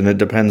client, and it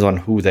depends on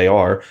who they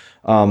are,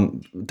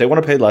 they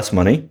want to pay less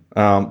money.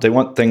 They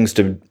want things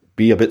to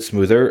be a bit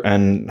smoother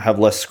and have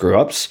less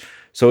screw-ups.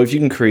 So if you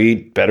can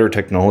create better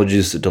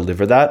technologies to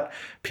deliver that,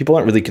 people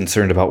aren't really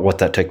concerned about what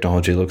that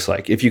technology looks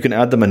like. If you can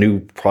add them a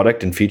new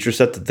product and feature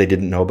set that they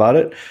didn't know about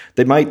it,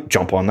 they might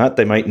jump on that.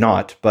 They might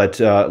not. But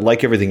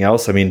like everything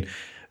else,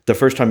 the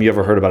first time you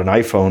ever heard about an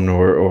iPhone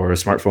or a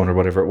smartphone or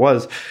whatever it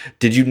was,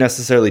 did you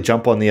necessarily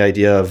jump on the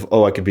idea of,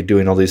 oh, I could be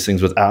doing all these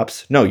things with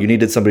apps? No, you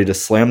needed somebody to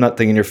slam that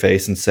thing in your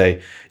face and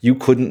say, you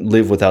couldn't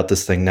live without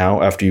this thing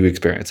now after you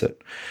experience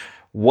it.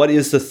 What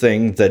is the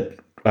thing that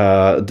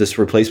this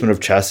replacement of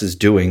chess is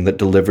doing that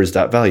delivers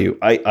that value?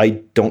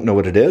 I don't know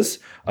what it is.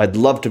 I'd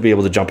love to be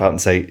able to jump out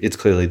and say, it's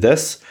clearly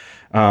this.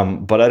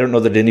 But I don't know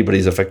that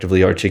anybody's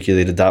effectively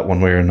articulated that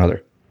one way or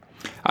another.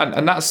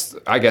 And that's,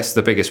 I guess,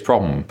 the biggest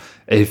problem.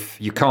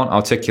 If you can't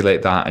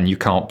articulate that and you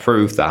can't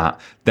prove that,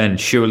 then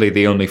surely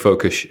the only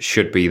focus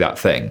should be that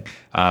thing.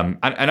 And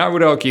I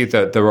would argue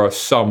that there are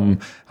some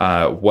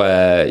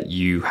where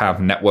you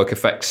have network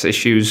effects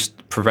issues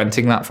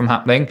preventing that from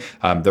happening.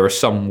 There are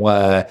some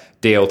where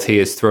DLT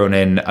is thrown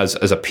in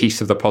as a piece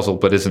of the puzzle,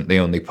 but isn't the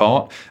only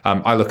part.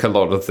 I look at a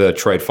lot of the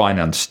trade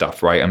finance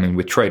stuff, right? I mean,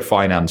 with trade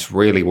finance,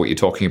 really what you're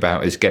talking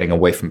about is getting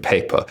away from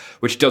paper,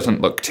 which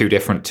doesn't look too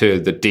different to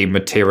the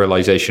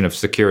dematerialization of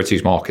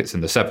securities markets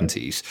in the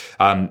 70s.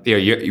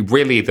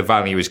 Really, the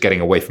value is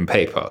getting away from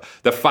paper.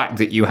 The fact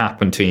that you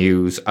happen to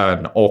use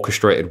an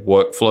orchestrated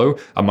workflow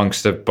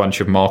amongst a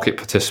bunch of market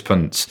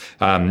participants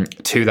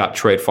to that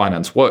trade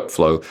finance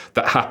workflow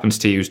that happens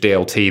to use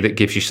DLT, that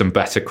gives you some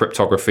better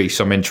cryptography,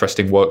 some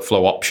interesting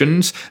workflow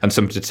options, and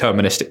some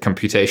deterministic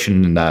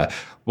computation in there.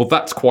 Well,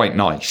 that's quite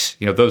nice.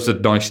 Those are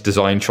nice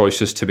design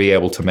choices to be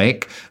able to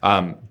make.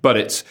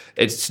 But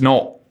it's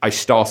not, I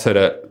started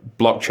at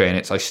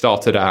blockchain. I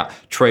started at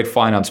trade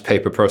finance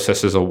paper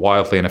processors are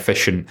wildly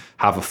inefficient,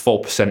 have a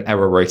 4%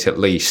 error rate at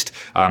least,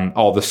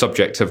 are the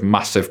subject of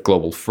massive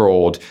global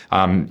fraud.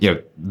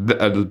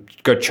 A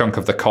good chunk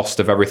of the cost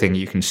of everything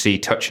you can see,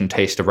 touch, and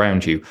taste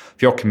around you.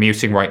 If you're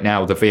commuting right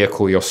now, the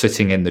vehicle you're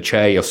sitting in, the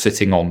chair you're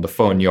sitting on, the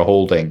phone you're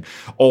holding,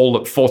 all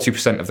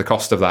 40% of the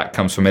cost of that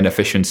comes from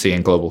inefficiency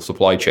in global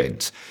supply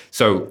chains.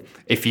 So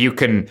if you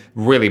can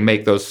really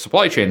make those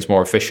supply chains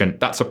more efficient,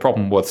 that's a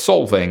problem worth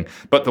solving.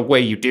 But the way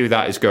you do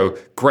that is go,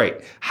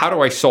 great, how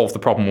do I solve the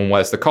problem and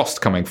where's the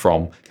cost coming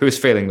from? Who is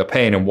feeling the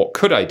pain and what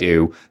could I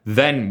do?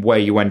 Then where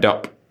you end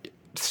up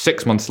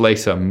 6 months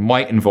later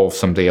might involve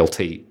some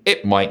DLT.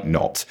 It might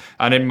not.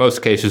 And in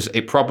most cases,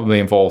 it probably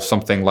involves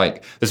something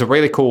like, there's a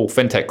really cool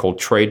fintech called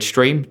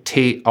TradeStream,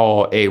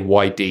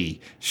 TRAYD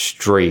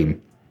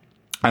Stream.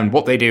 And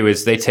what they do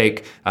is they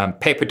take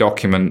paper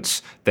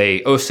documents, they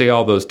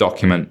OCR those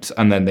documents,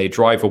 and then they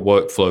drive a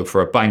workflow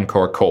for a bank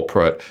or a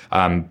corporate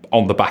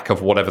on the back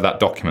of whatever that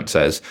document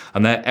says.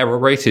 And their error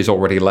rate is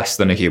already less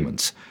than a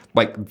human's.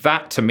 Like,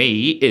 that to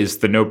me is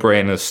the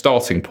no-brainer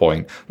starting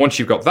point. Once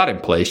you've got that in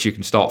place, you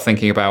can start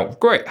thinking about,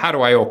 great, how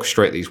do I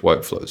orchestrate these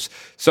workflows?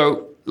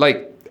 So,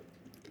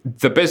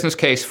 the business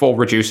case for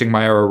reducing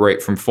my error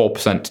rate from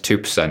 4% to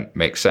 2%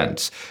 makes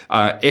sense.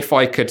 If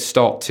I could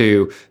start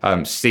to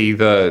see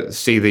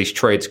these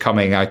trades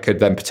coming, I could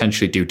then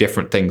potentially do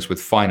different things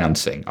with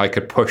financing. I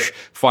could push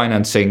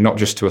financing not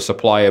just to a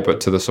supplier, but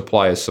to the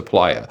supplier's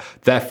supplier.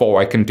 Therefore,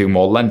 I can do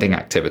more lending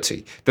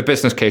activity. The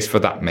business case for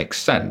that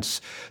makes sense.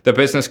 The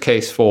business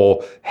case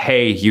for,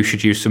 hey, you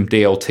should use some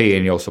DLT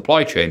in your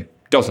supply chain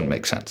doesn't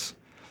make sense.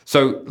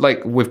 So,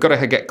 we've got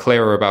to get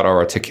clearer about our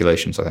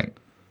articulations, I think.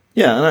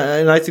 Yeah,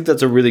 and I think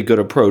that's a really good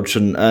approach.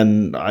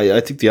 And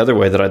I think the other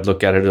way that I'd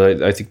look at it,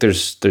 I think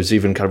there's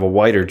even kind of a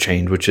wider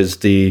change, which is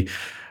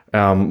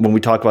when we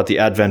talk about the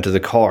advent of the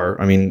car.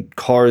 I mean,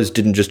 cars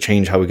didn't just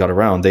change how we got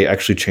around; they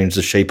actually changed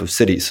the shape of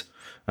cities.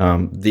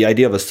 The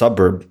idea of a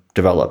suburb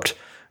developed.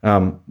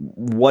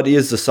 What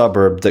is the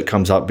suburb that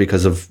comes up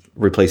because of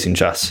replacing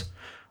chess?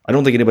 I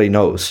don't think anybody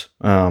knows.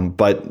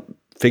 But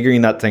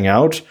figuring that thing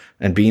out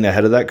and being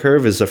ahead of that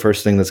curve is the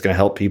first thing that's going to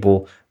help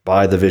people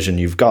buy the vision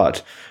you've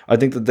got. I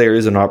think that there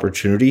is an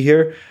opportunity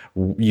here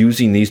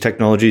using these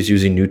technologies,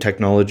 using new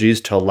technologies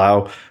to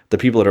allow the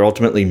people that are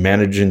ultimately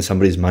managing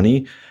somebody's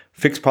money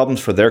fix problems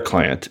for their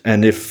client.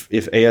 And if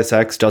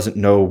ASX doesn't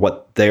know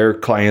what their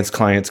clients'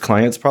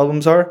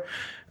 problems are,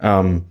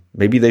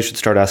 maybe they should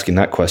start asking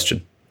that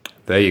question.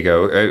 There you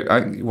go.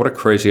 What a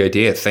crazy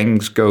idea.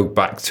 Things go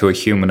back to a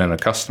human and a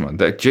customer.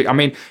 I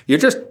mean, you're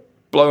just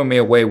blowing me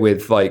away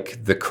with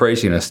the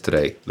craziness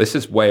today. This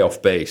is way off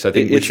base. I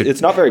think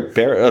it's not very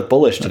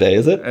bullish today,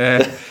 is it?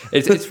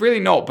 It's really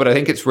not, but I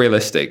think it's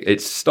realistic.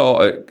 It's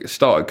start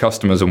at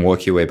customers and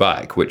work your way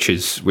back, which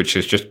is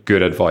just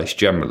good advice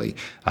generally.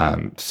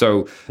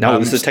 So now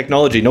this is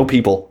technology, no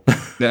people.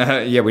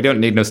 Yeah, we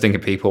don't need no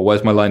stinking people.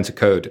 Where's my lines of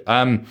code?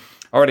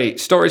 Alrighty,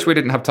 stories we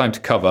didn't have time to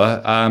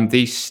cover.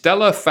 The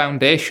Stellar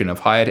Foundation have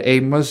hired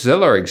a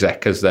Mozilla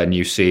exec as their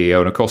new CEO.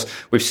 And of course,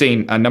 we've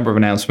seen a number of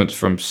announcements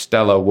from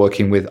Stellar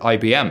working with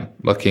IBM,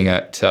 looking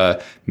at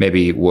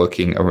maybe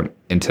working around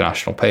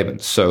international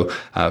payments. So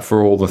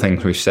for all the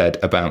things we've said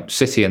about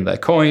Citi and their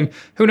coin,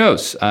 who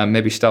knows?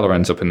 Maybe Stellar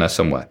ends up in there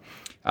somewhere.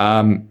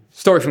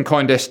 Story from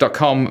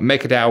Coindesk.com,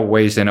 MakerDAO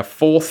weighs in a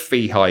fourth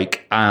fee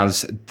hike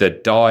as the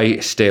DAI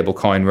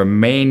stablecoin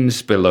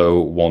remains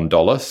below $1.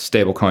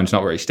 Stablecoin's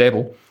not very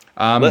stable.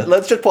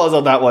 Let's just pause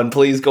on that one.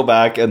 Please go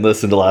back and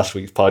listen to last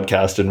week's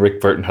podcast, and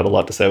Rick Burton had a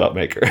lot to say about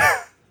Maker.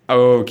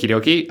 Okie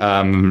dokie.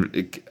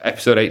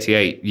 Episode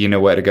 88, you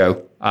know where to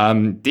go.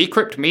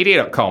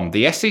 Decryptmedia.com,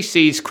 the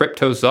SEC's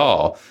crypto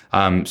czar.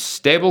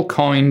 Stable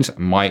coins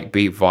might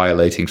be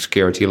violating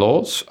security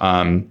laws.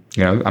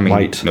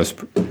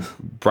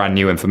 Brand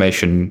new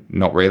information,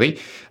 not really.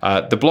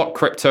 The block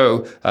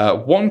crypto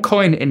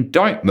OneCoin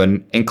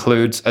indictment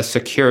includes a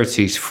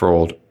securities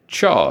fraud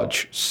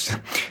charge.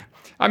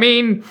 I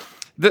mean,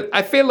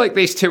 I feel like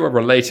these two are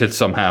related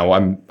somehow.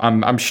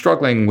 I'm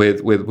struggling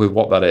with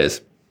what that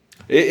is.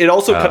 It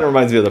also kind of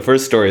reminds me of the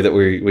first story that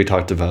we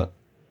talked about.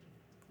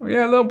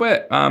 Yeah, a little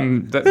bit.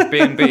 The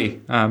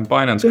BNB,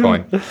 Binance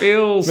coin.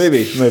 Feels...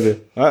 Maybe.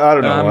 I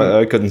don't know.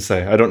 I couldn't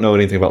say. I don't know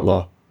anything about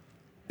law.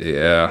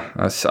 Yeah.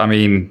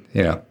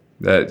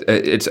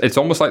 It's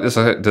almost like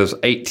there's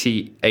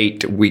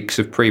 88 weeks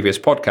of previous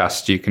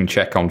podcasts you can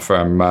check on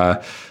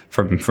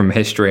from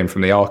history and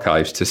from the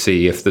archives to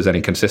see if there's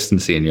any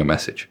consistency in your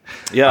message.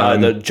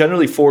 Yeah,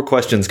 generally 4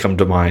 questions come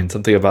to mind.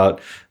 Something about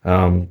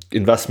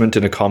investment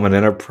in a common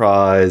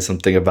enterprise,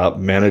 something about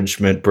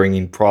management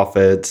bringing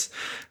profits.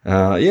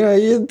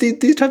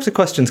 These types of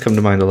questions come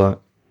to mind a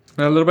lot.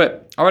 A little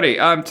bit.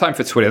 Alrighty, time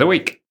for Tweet of the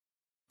Week.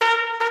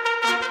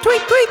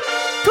 Tweet.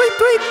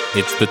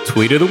 It's the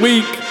Tweet of the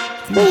Week.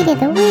 Tweet of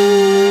the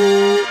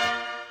Week.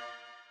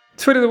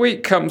 Tweet of the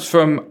Week comes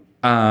from...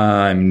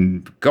 I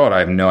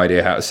have no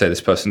idea how to say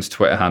this person's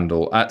Twitter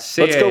handle. At CAS.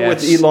 Let's go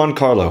with Elon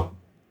Carlo.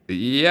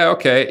 Yeah,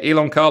 okay.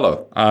 Elon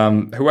Carlo.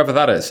 Whoever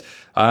that is.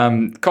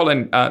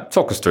 Colin,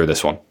 talk us through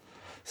this one.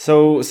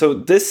 So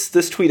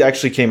this tweet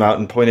actually came out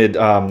and pointed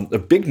a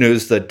big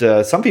news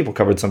that some people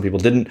covered, some people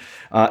didn't.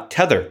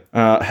 Tether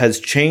has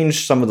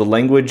changed some of the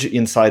language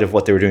inside of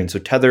what they were doing. So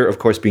Tether, of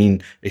course,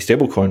 being a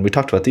stablecoin, we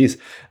talked about these,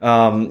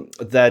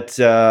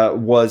 that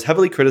was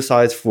heavily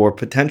criticized for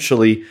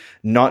potentially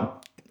not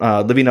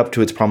living up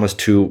to its promise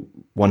to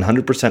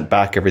 100%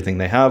 back everything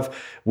they have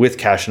with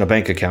cash in a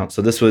bank account.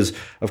 So this was,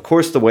 of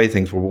course, the way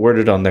things were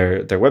worded on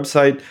their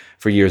website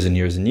for years and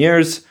years and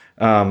years.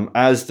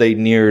 As they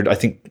neared, I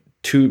think,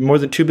 more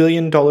than $2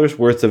 billion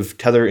worth of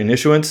Tether in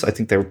issuance. I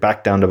think they were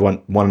back down to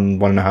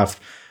 $1.5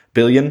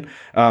 billion.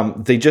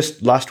 They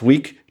just last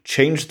week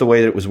changed the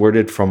way that it was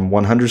worded from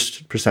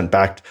 100%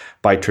 backed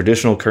by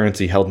traditional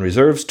currency held in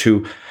reserves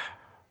to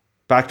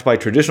backed by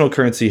traditional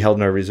currency held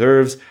in our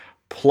reserves,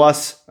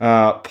 plus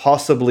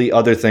possibly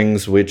other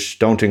things which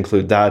don't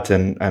include that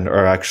and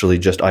are actually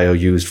just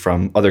IOUs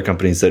from other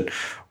companies that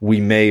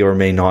we may or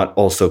may not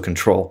also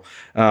control,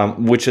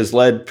 which has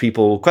led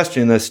people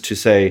questioning this to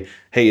say,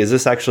 hey, is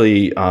this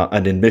actually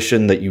an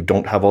admission that you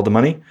don't have all the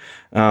money?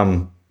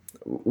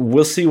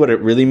 We'll see what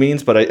it really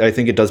means, but I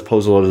think it does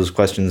pose a lot of those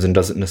questions and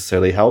doesn't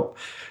necessarily help.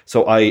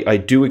 So I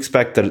do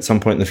expect that at some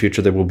point in the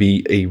future, there will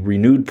be a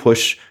renewed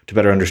push to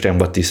better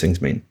understand what these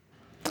things mean.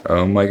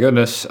 Oh my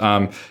goodness.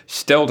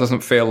 Still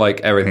doesn't feel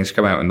like everything's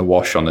come out in the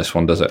wash on this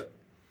one, does it?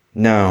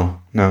 No.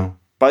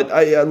 But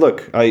I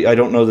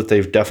don't know that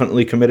they've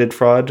definitely committed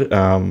fraud,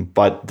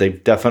 but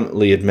they've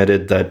definitely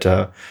admitted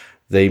that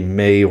they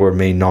may or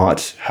may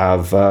not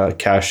have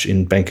cash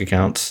in bank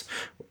accounts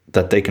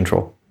that they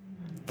control.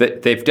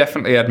 They've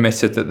definitely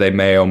admitted that they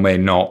may or may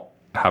not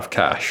have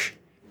cash.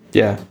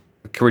 Yeah.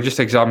 Can we just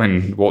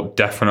examine what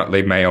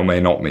definitely may or may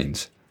not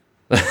means?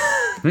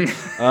 Now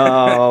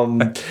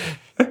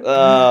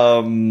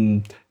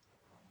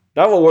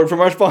a word from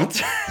our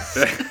sponsor.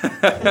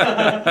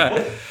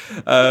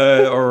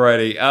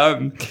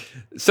 Alrighty.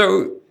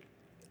 So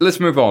let's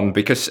move on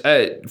because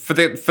for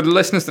the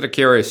listeners that are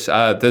curious,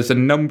 there's a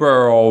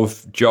number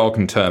of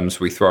jargon terms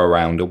we throw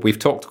around. We've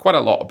talked quite a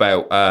lot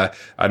about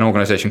an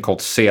organization called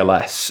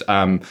CLS.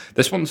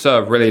 This one's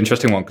a really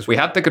interesting one because we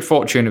had the good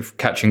fortune of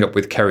catching up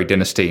with Kerry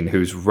Dinnerstein,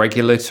 who's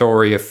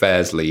regulatory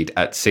affairs lead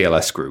at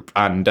CLS Group.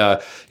 And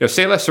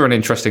CLS are an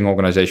interesting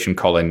organization,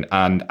 Colin,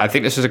 and I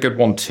think this is a good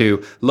one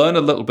to learn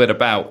a little bit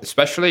about,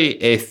 especially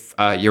if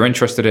you're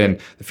interested in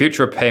the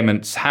future of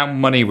payments, how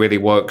money really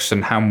works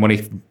and how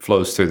money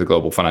flows through the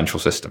global financial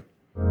system.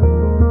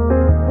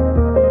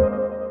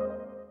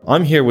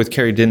 I'm here with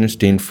Kerry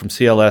Dinnerstein from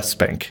CLS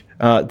Bank.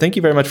 Thank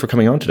you very much for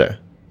coming on today.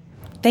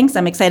 Thanks.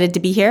 I'm excited to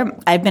be here.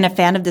 I've been a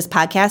fan of this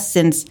podcast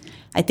since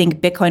I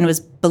think Bitcoin was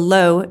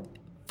below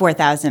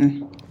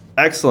 4,000.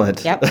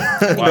 Excellent. Yep. I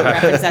think we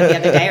referenced that the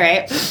other day,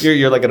 right?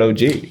 You're like an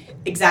OG.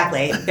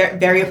 Exactly.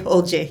 Very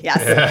OG,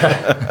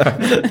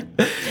 yes.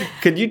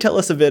 Could you tell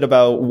us a bit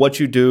about what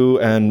you do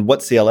and what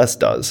CLS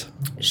does?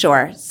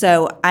 Sure.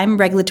 So I'm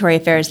regulatory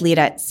affairs lead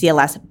at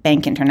CLS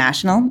Bank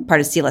International, part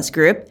of CLS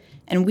Group,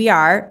 and we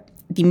are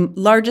the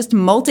largest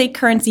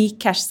multi-currency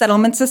cash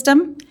settlement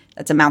system.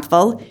 That's a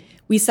mouthful.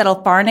 We settle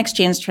foreign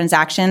exchange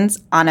transactions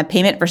on a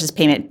payment versus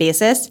payment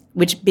basis,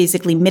 which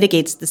basically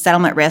mitigates the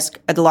settlement risk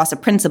or the loss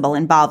of principal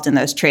involved in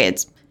those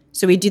trades.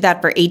 So we do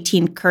that for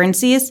 18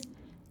 currencies,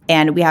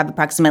 and we have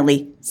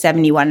approximately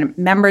 71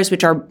 members,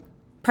 which are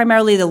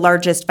primarily the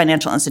largest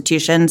financial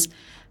institutions.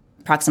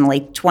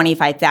 Approximately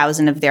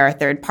 25,000 of their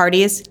third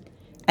parties.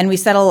 And we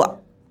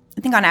settle,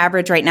 I think on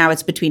average right now,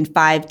 it's between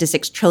 5 to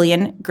 6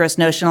 trillion gross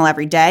notional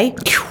every day.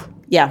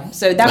 Yeah,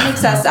 so that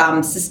makes us a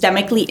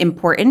systemically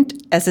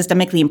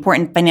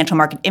important financial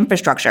market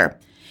infrastructure.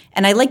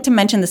 And I like to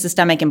mention the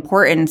systemic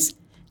importance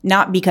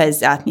not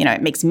because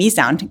it makes me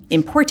sound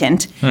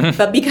important,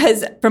 but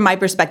because, from my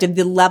perspective,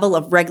 the level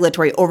of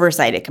regulatory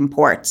oversight it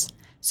comports.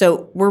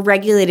 So we're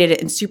regulated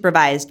and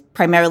supervised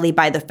primarily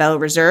by the Federal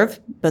Reserve,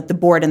 both the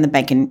board and the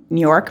Bank in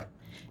New York.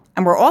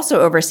 And we're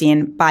also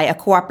overseen by a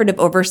cooperative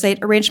oversight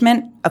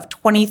arrangement of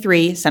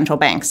 23 central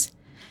banks.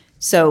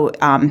 So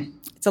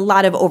it's a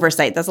lot of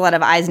oversight. There's a lot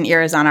of eyes and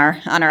ears on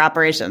our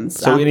operations.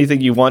 So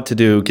anything you want to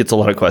do gets a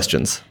lot of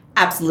questions.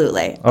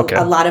 Absolutely. Okay.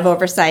 A lot of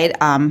oversight,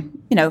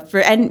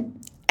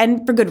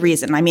 for good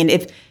reason. I mean,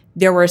 if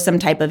there were some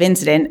type of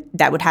incident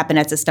that would happen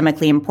at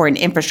systemically important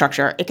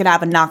infrastructure, it could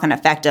have a knock-on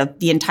effect of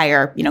the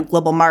entire,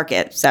 global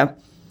market. So,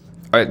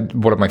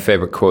 one of my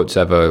favorite quotes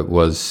ever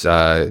was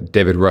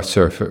David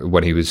Russer,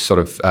 when he was sort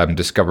of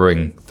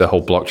discovering the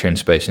whole blockchain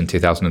space in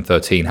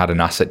 2013, had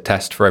an asset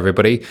test for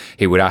everybody.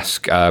 He would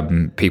ask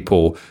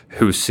people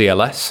who's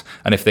CLS,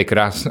 and if they could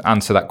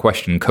answer that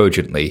question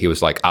cogently, he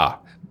was like,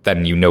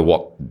 then you know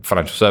what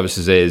financial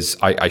services is.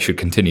 I should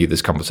continue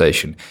this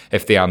conversation.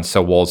 If the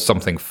answer was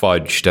something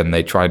fudged and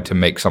they tried to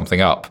make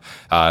something up,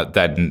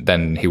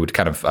 then he would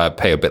kind of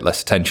pay a bit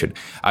less attention.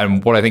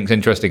 And what I think is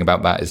interesting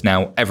about that is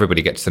now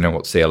everybody gets to know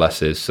what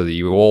CLS is, so that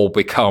you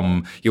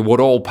would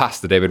all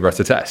pass the David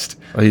Rutter test.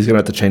 Oh, he's going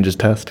to have to change his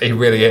test. He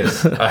really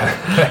is.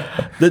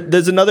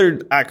 There's another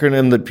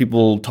acronym that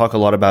people talk a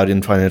lot about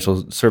in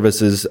financial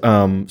services,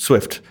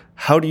 SWIFT.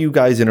 How do you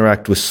guys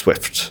interact with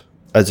SWIFT?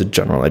 As a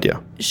general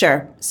idea.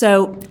 Sure.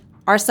 So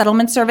our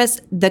settlement service,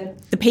 the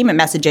payment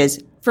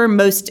messages for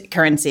most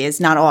currencies,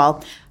 not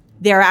all,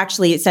 they're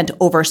actually sent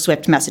over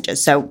SWIFT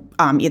messages. So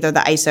either the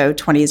ISO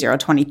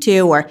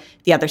 20022 or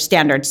the other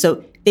standards.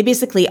 So they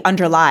basically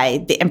underlie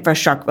the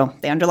infrastructure. Well,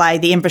 they underlie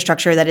the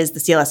infrastructure that is the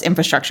CLS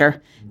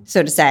infrastructure,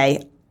 so to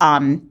say.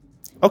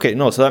 Okay,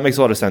 no, so that makes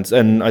a lot of sense.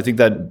 And I think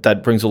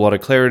that brings a lot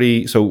of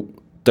clarity. So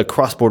the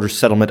cross-border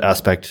settlement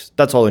aspect,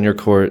 that's all in your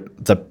court.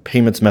 The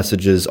payments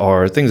messages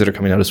are things that are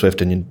coming out of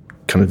SWIFT, and you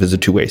kind of is a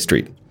two-way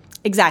street.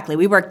 Exactly.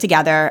 We work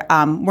together.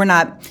 We're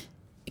not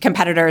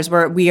competitors.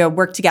 We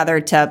work together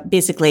to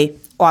basically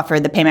offer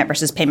the payment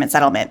versus payment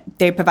settlement.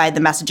 They provide the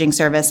messaging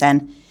service,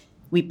 and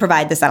we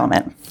provide the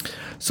settlement.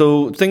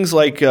 So things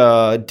like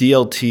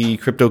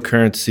DLT,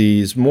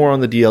 cryptocurrencies, more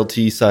on the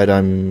DLT side,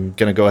 I'm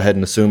going to go ahead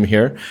and assume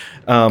here,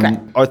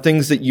 are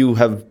things that you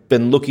have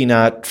been looking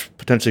at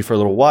potentially for a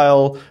little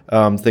while,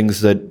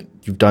 things that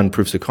you've done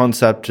proofs of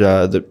concept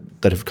that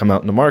have come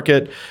out in the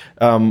market.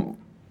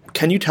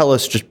 Can you tell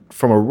us, just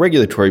from a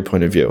regulatory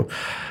point of view,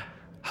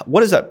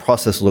 what does that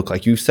process look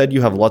like? You said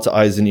you have lots of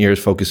eyes and ears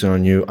focusing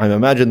on you. I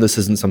imagine this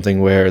isn't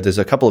something where there's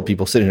a couple of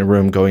people sitting in a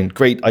room going,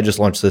 great, I just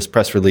launched this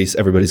press release,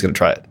 everybody's going to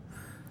try it.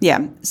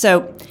 Yeah.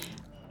 So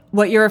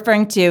what you're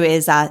referring to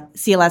is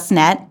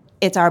CLSNet.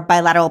 It's our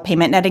bilateral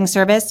payment netting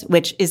service,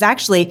 which is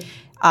actually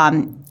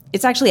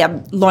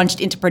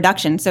launched into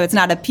production. So it's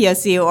not a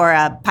POC or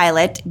a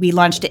pilot. We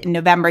launched it in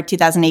November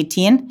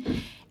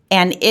 2018,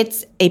 and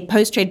it's a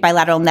post-trade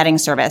bilateral netting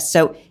service.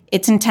 So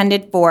it's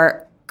intended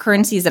for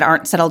currencies that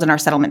aren't settled in our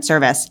settlement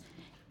service.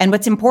 And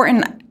what's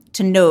important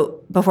to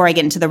note before I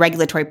get into the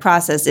regulatory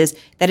process is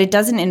that it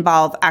doesn't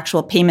involve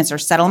actual payments or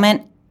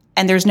settlement,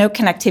 and there's no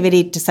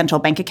connectivity to central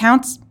bank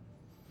accounts.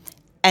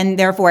 And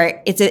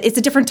therefore, it's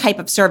a different type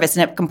of service,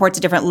 and it comports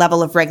a different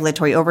level of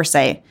regulatory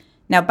oversight.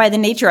 Now, by the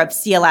nature of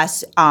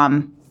CLS,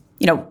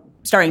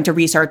 starting to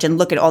research and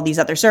look at all these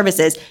other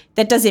services,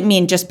 that doesn't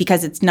mean just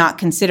because it's not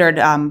considered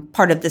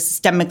part of the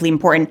systemically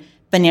important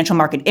financial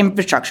market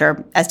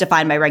infrastructure as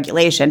defined by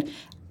regulation.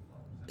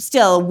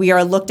 Still, we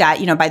are looked at,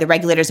 by the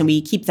regulators, and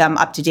we keep them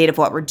up to date of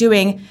what we're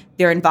doing.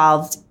 They're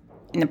involved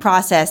in the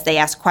process. They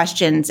ask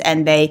questions,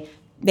 and they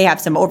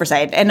have some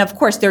oversight. And of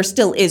course, there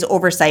still is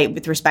oversight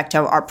with respect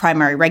to our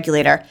primary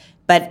regulator,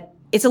 but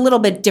it's a little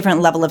bit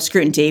different level of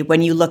scrutiny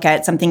when you look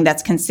at something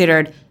that's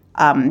considered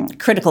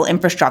critical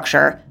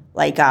infrastructure.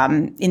 Like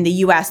in the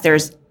U.S.,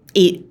 there's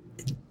 8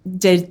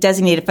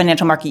 designated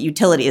financial market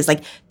utilities.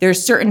 Like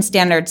there's certain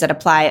standards that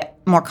apply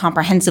more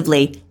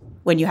comprehensively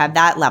when you have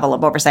that level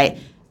of oversight.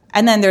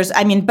 And then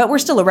but we're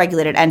still a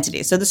regulated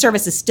entity. So the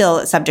service is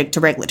still subject to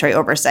regulatory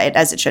oversight,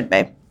 as it should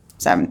be.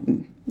 So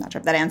I'm not sure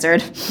if that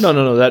answered.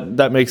 No,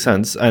 that makes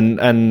sense.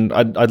 And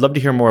I'd love to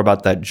hear more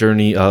about that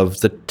journey of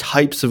the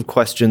types of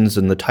questions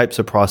and the types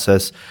of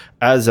process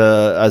as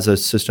a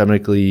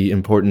systemically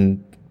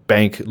important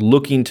bank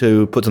looking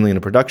to put something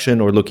into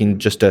production or looking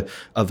just to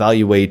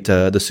evaluate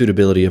the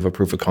suitability of a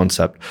proof of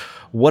concept.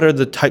 What are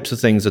the types of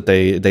things that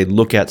they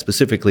look at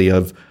specifically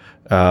of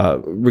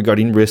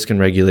regarding risk and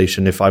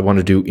regulation if I want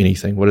to do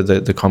anything? What are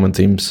the common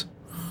themes?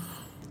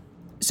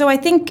 So I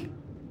think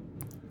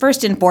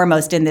first and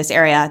foremost in this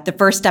area, the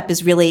first step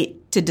is really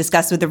to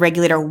discuss with the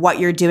regulator what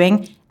you're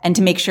doing and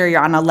to make sure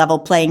you're on a level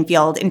playing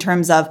field in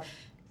terms of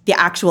the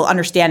actual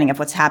understanding of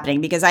what's happening.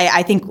 Because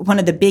I think one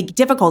of the big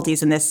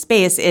difficulties in this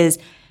space is,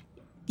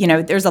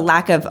 there's a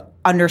lack of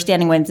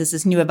understanding when this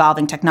is new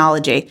evolving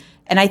technology.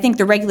 And I think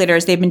the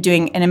regulators, they've been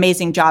doing an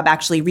amazing job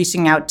actually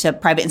reaching out to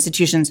private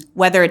institutions,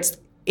 whether it's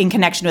in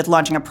connection with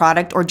launching a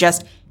product or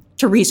just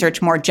to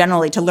research more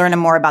generally, to learn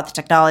more about the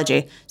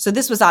technology. So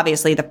this was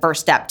obviously the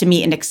first step to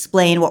meet and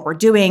explain what we're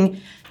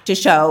doing, to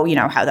show,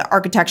 how the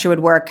architecture would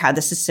work, how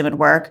the system would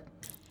work.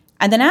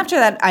 And then after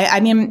that, I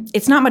mean,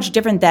 it's not much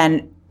different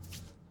than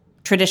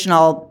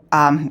traditional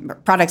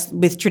products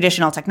with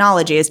traditional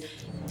technologies.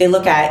 They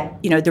look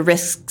at, the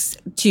risks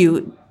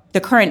to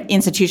the current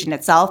institution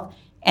itself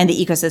and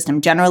the ecosystem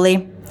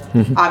generally.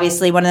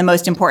 Obviously, one of the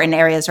most important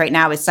areas right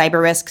now is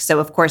cyber risk. So,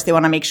 of course, they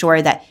want to make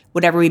sure that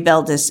whatever we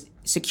build is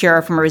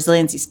secure from a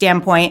resiliency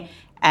standpoint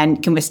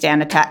and can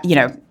withstand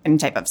any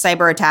type of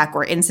cyber attack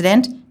or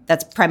incident.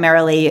 That's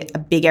primarily a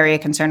big area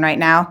of concern right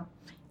now.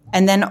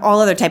 And then all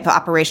other type of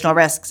operational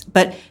risks.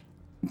 But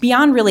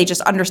beyond really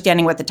just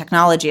understanding what the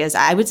technology is,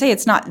 I would say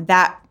it's not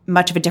that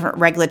much of a different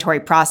regulatory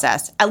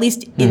process, at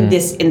least in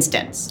this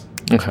instance.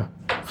 Okay.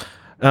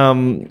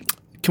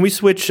 Can we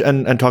switch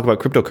and talk about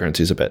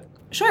cryptocurrencies a bit?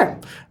 Sure.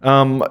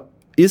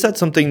 Is that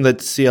something that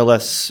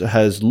CLS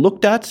has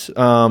looked at?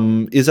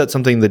 Is that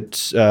something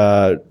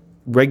that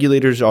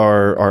regulators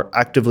are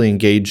actively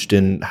engaged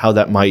in, how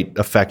that might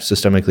affect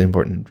systemically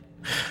important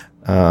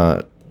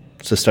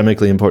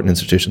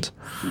institutions?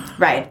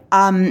 Right.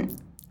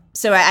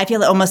 So I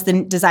feel almost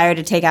the desire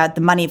to take out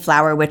the money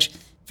flower, which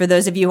for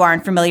those of you who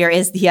aren't familiar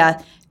is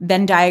the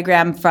Venn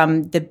diagram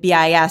from the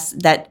BIS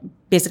that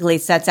basically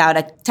sets out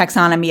a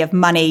taxonomy of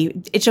money.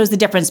 It shows the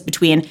difference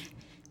between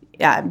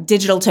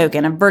digital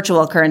token and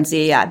virtual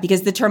currency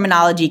because the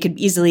terminology could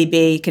easily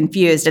be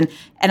confused. And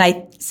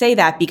I say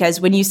that because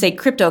when you say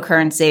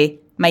cryptocurrency,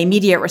 my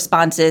immediate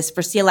response is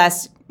for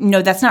CLS,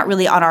 no, that's not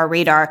really on our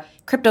radar.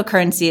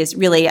 Cryptocurrency is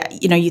really,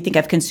 you think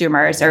of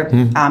consumers or,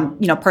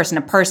 person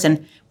to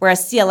person,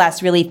 whereas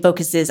CLS really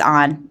focuses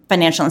on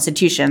financial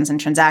institutions and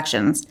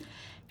transactions.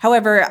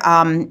 However,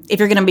 if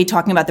you're going to be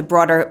talking about the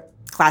broader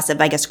class of,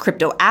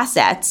 crypto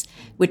assets,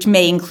 which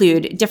may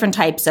include different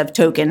types of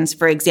tokens,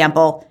 for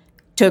example,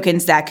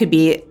 tokens that could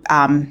be,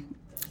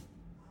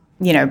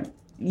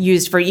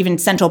 used for even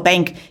central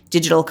bank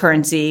digital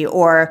currency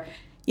or,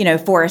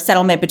 for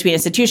settlement between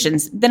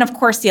institutions, then of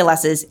course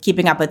CLS is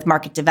keeping up with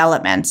market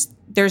developments.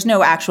 There's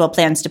no actual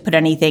plans to put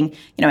anything,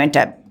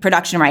 into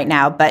production right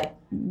now, but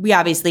we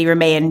obviously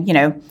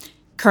remain,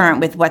 current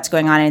with what's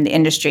going on in the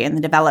industry and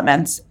the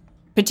developments,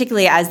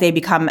 particularly as they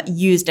become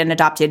used and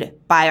adopted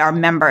by our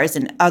members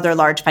and other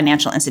large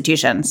financial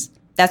institutions.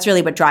 That's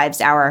really what drives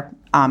our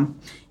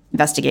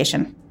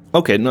investigation.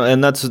 Okay, no,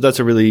 and that's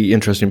a really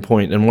interesting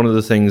point. And one of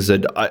the things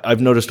that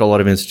I've noticed a lot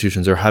of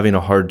institutions are having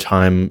a hard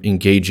time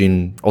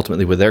engaging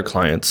ultimately with their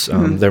clients,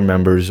 their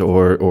members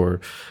or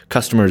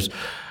customers.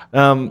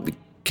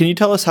 Can you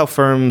tell us how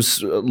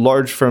firms,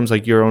 large firms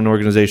like your own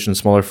organization,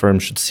 smaller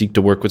firms, should seek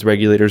to work with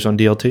regulators on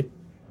DLT?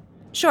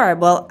 Sure.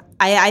 Well,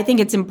 I think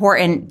it's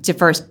important to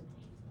first,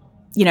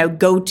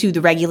 go to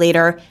the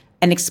regulator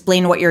and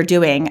explain what you're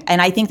doing.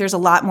 And I think there's a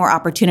lot more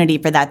opportunity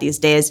for that these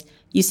days.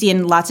 You see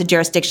in lots of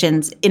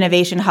jurisdictions,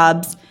 innovation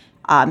hubs.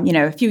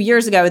 A few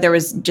years ago, there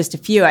was just a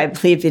few, I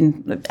believe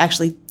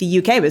actually the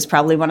UK was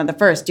probably one of the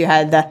first who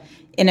had the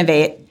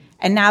Innovate.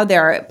 And now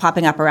they're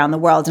popping up around the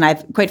world. And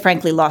I've quite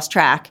frankly lost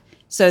track.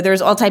 So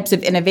there's all types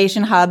of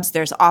innovation hubs.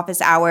 There's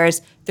office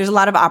hours. There's a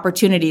lot of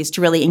opportunities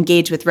to really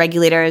engage with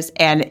regulators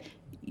and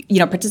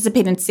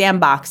participate in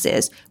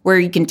sandboxes where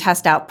you can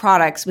test out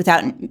products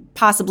without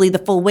possibly the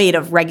full weight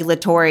of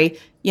regulatory,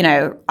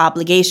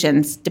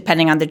 obligations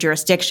depending on the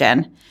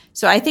jurisdiction.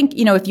 So I think,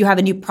 if you have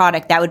a new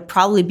product, that would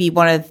probably be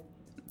one of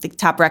the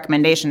top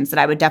recommendations that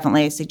I would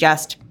definitely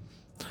suggest.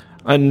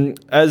 And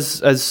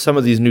as some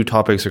of these new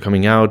topics are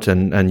coming out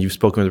and you've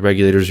spoken with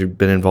regulators, you've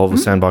been involved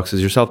with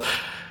sandboxes yourself,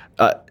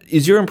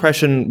 is your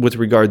impression with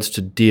regards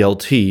to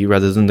DLT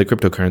rather than the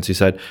cryptocurrency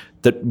side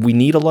that we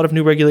need a lot of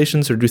new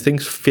regulations, or do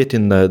things fit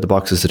in the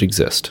boxes that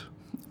exist?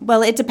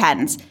 Well, it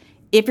depends.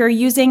 If you're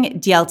using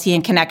DLT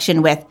in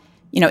connection with,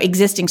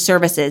 existing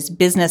services,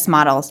 business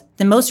models,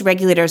 then most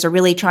regulators are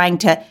really trying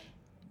to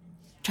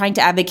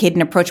advocate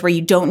an approach where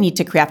you don't need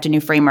to craft a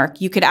new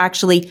framework. You could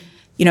actually,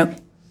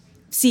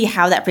 see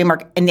how that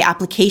framework and the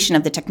application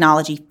of the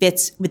technology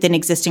fits within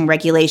existing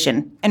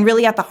regulation. And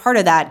really at the heart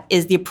of that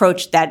is the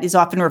approach that is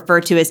often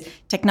referred to as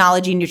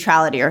technology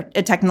neutrality or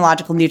a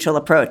technological neutral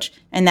approach.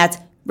 And that's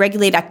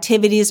regulate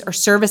activities or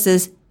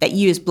services that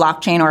use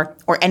blockchain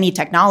or any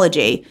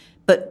technology,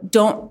 but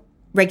don't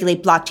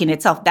regulate blockchain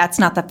itself. That's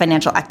not the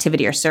financial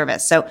activity or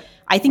service. So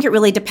I think it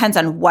really depends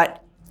on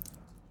what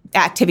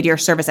activity or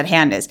service at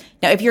hand is.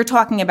 Now, if you're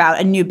talking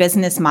about a new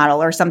business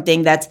model or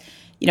something that's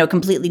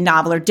completely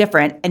novel or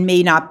different and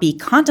may not be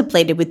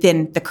contemplated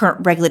within the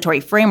current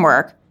regulatory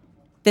framework,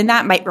 then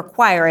that might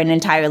require an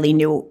entirely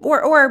new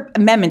or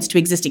amendments to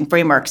existing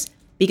frameworks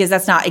because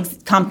that's not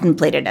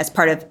contemplated as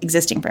part of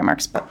existing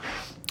frameworks. But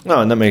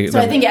I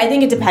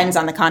think it depends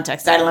on the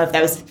context. I don't know if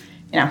that was,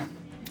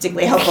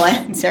 particularly helpful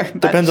answer.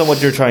 But depends on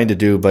what you're trying to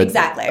do, but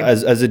exactly.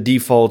 As a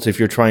default, if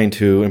you're trying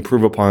to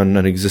improve upon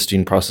an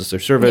existing process or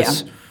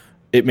service,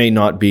 it may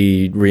not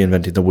be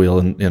reinventing the wheel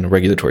in a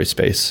regulatory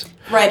space.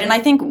 Right. And I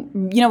think,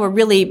 a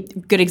really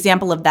good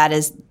example of that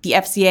is the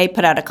FCA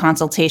put out a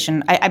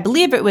consultation. I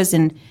believe it was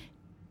in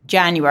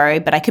January,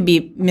 but I could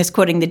be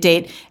misquoting the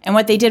date. And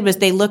what they did was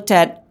they looked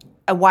at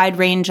a wide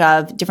range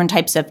of different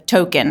types of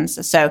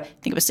tokens. So I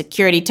think it was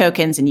security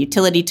tokens and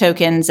utility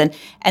tokens.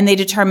 And they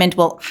determined,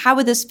 well, how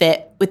would this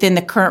fit within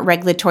the current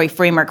regulatory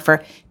framework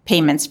for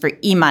payments, for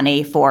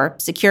e-money, for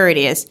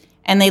securities?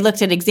 And they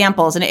looked at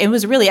examples. And it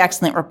was a really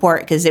excellent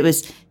report because it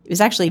was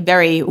actually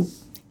very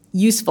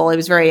useful. It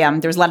was very, there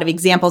was a lot of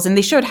examples. And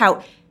they showed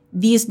how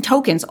these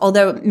tokens,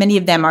 although many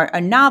of them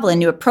are novel and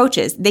new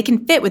approaches, they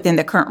can fit within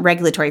the current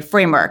regulatory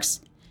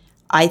frameworks.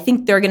 I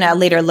think they're going to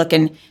later look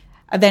and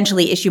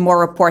eventually issue more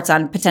reports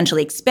on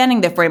potentially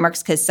expanding the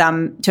frameworks because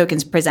some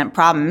tokens present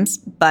problems.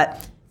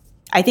 But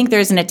I think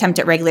there's an attempt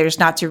at regulators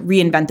not to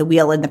reinvent the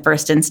wheel in the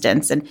first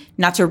instance and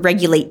not to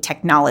regulate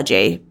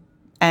technology.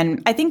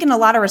 And I think in a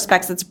lot of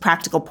respects, that's a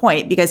practical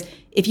point because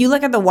if you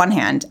look at the one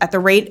hand at the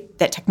rate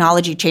that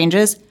technology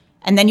changes,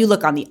 and then you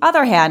look on the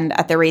other hand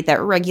at the rate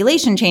that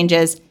regulation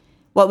changes,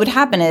 what would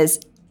happen is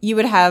you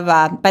would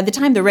have, by the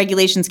time the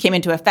regulations came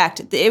into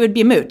effect, it would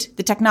be moot.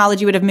 The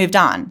technology would have moved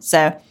on.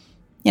 So,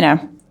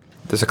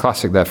 There's a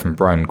classic there from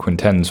Brian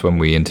Quintens when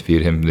we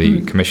interviewed him, the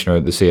commissioner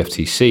at the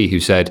CFTC, who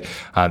said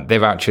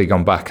they've actually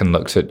gone back and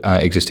looked at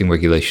existing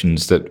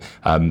regulations that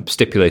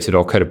stipulated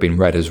or could have been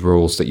read as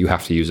rules that you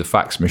have to use a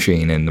fax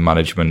machine in the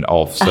management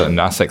of certain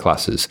asset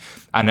classes.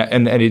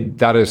 And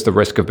that is the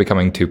risk of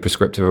becoming too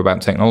prescriptive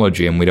about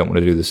technology, and we don't want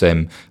to do the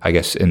same, I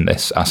guess, in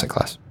this asset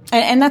class.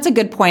 And that's a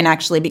good point,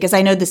 actually, because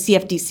I know the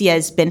CFTC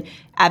has been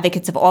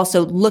advocates of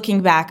also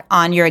looking back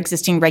on your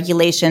existing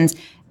regulations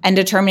and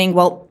determining,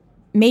 well,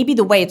 maybe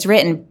the way it's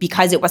written,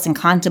 because it wasn't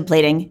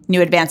contemplating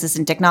new advances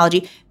in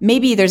technology,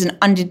 maybe there's an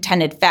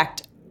unintended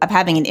effect of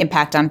having an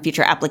impact on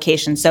future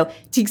applications. So to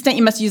the extent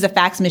you must use a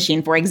fax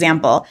machine, for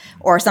example,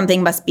 or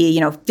something must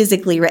be,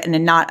 physically written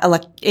and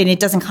and it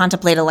doesn't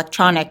contemplate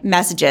electronic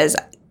messages,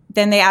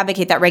 then they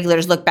advocate that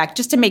regulators look back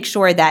just to make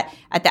sure that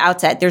at the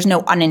outset there's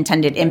no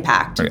unintended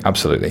impact. Right,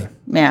 absolutely.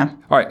 Yeah.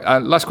 All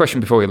right. Last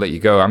question before we let you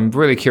go. I'm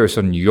really curious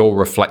on your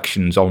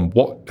reflections on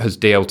what has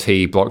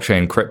DLT,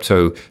 blockchain,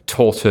 crypto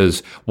taught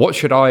us. What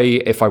should I,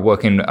 if I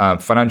work in a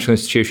financial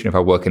institution, if I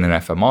work in an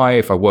FMI,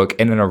 if I work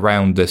in and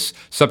around this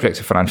subject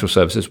of financial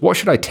services, what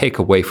should I take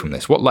away from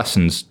this? What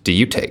lessons do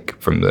you take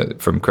from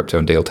crypto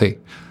and DLT?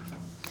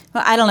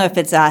 Well, I don't know if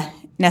it's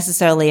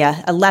necessarily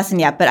a lesson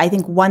yet, but I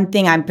think one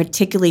thing I'm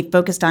particularly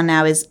focused on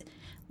now is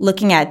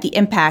looking at the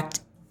impact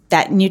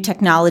that new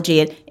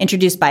technology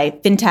introduced by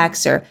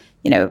fintechs or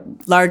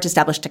large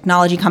established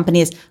technology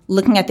companies,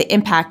 looking at the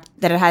impact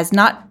that it has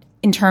not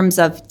in terms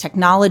of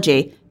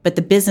technology, but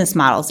the business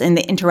models and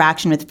the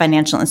interaction with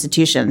financial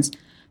institutions.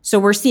 So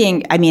we're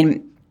seeing,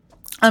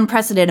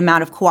 unprecedented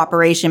amount of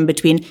cooperation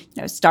between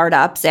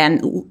startups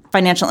and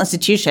financial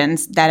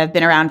institutions that have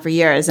been around for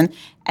years, and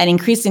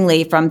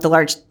increasingly from the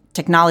large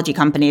technology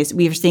companies,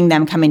 we're seeing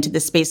them come into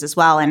this space as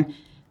well. And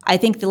I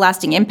think the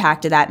lasting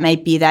impact of that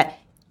might be that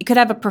it could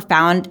have a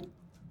profound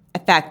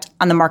effect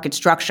on the market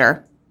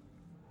structure.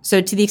 So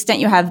to the extent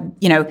you have,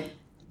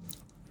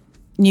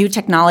 new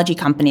technology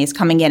companies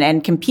coming in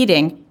and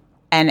competing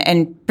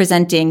and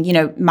presenting,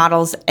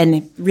 models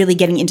and really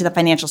getting into the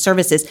financial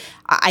services,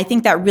 I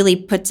think that really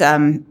puts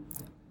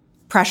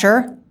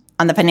pressure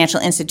on the financial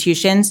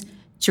institutions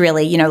to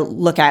really,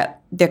 look at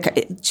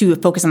to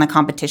focus on the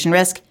competition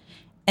risk.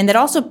 And that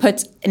also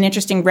puts an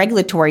interesting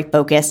regulatory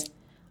focus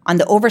on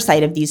the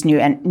oversight of these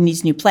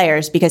new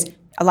players, because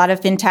a lot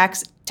of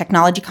fintechs,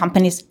 technology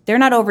companies, they're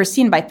not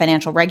overseen by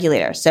financial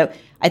regulators. So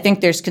I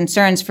think there's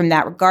concerns from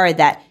that regard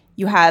that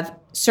you have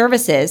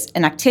services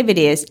and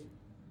activities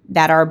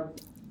that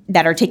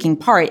are taking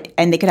part,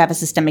 and they could have a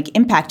systemic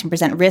impact and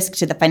present risk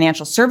to the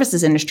financial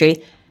services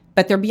industry,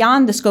 but they're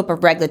beyond the scope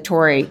of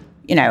regulatory.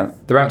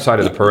 They're outside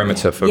of the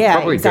perimeter for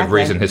probably good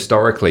reason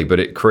historically, but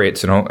it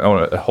creates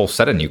a whole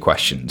set of new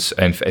questions.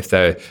 And if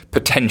they're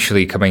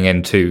potentially coming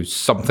into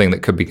something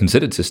that could be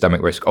considered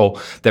systemic risk, or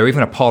they're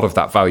even a part of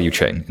that value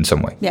chain in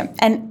some way. Yeah.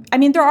 And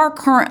there are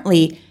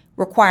currently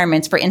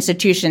requirements for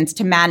institutions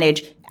to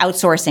manage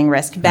outsourcing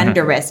risk,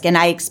 vendor risk. And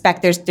I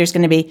expect there's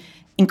going to be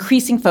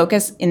increasing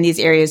focus in these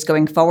areas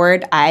going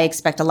forward. I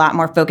expect a lot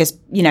more focus,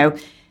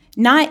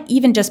 not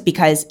even just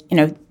because,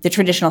 the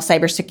traditional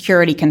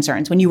cybersecurity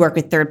concerns when you work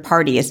with third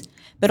parties,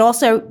 but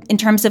also in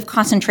terms of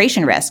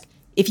concentration risk.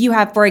 If you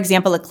have, for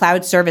example, a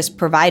cloud service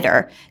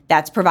provider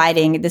that's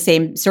providing the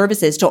same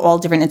services to all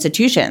different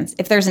institutions,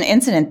 if there's an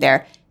incident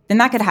there, then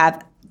that could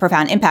have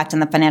profound impact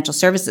on the financial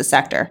services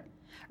sector.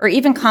 Or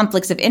even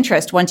conflicts of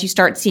interest once you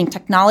start seeing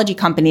technology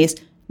companies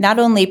not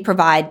only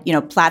provide,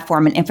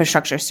 platform and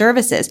infrastructure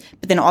services,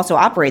 but then also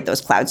operate those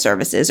cloud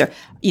services,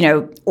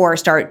 or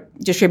start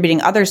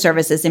distributing other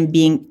services and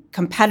being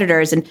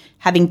competitors and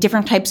having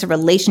different types of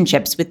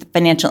relationships with the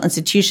financial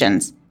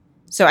institutions.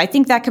 So I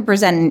think that could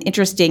present an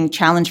interesting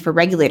challenge for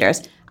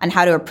regulators on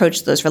how to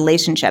approach those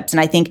relationships. And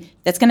I think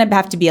that's going to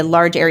have to be a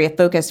large area of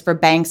focus for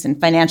banks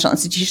and financial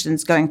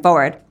institutions going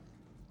forward.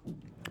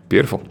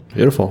 Beautiful.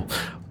 Beautiful.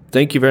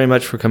 Thank you very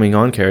much for coming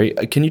on, Carrie.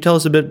 Can you tell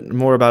us a bit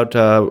more about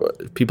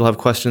if people have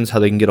questions, how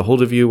they can get a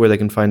hold of you, where they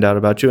can find out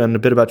about you, and a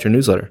bit about your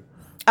newsletter?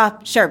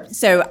 Sure.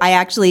 So I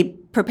actually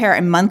prepare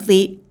a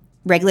monthly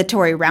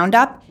regulatory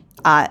roundup.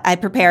 I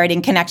prepare it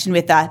in connection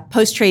with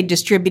post-trade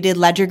distributed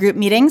ledger group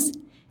meetings.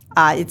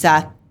 It's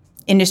a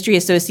industry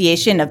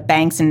association of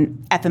banks and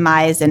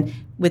FMIs and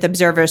with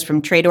observers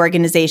from trade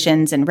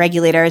organizations and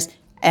regulators,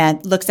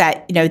 and looks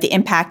at the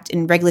impact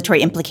and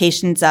regulatory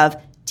implications of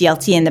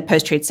DLT in the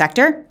post-trade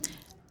sector.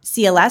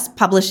 CLS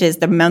publishes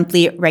the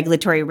monthly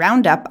regulatory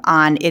roundup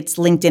on its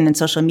LinkedIn and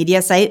social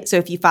media site. So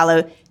if you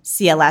follow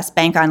CLS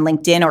Bank on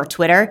LinkedIn or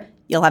Twitter,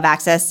 you'll have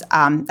access,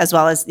 as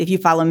well as if you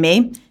follow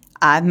me.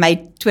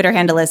 My Twitter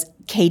handle is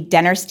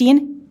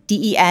kdenerstein,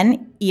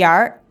 DENERSTIN.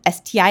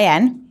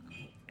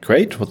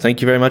 Great. Well,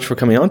 thank you very much for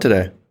coming on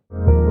today.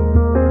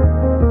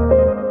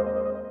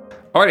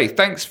 Alrighty,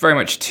 thanks very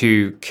much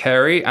to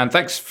Carrie, and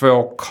thanks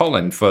for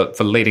Colin for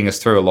leading us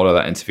through a lot of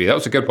that interview. That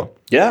was a good one.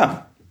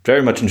 Yeah,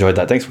 very much enjoyed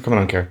that. Thanks for coming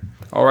on, Carrie.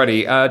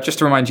 Alrighty, just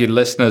to remind you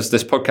listeners,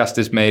 this podcast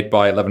is made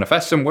by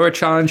 11FS and we're a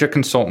challenger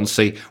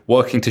consultancy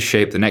working to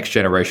shape the next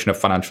generation of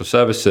financial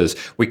services.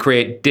 We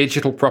create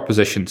digital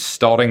propositions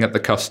starting at the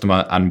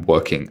customer and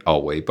working our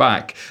way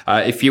back.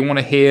 If you want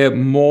to hear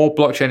more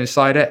Blockchain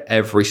Insider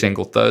every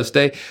single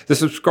Thursday, the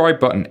subscribe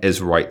button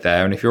is right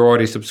there. And if you're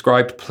already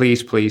subscribed,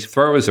 please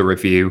throw us a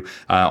review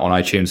on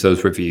iTunes.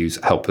 Those reviews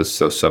help us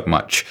so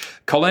much.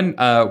 Colin,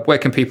 where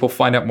can people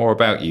find out more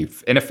about you?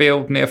 In a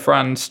field near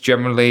France,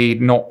 generally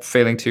not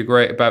feeling too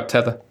great about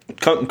Tether?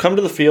 Come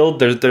to the field.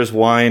 There's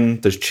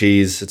wine, there's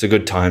cheese. It's a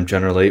good time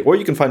generally. Or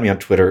you can find me on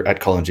Twitter at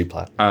Colin G.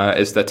 Platt.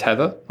 Is there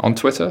Tether on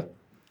Twitter?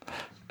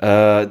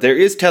 There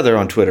is Tether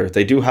on Twitter.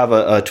 They do have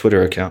a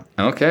Twitter account.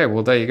 Okay,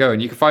 well, there you go. And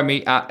you can find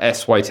me at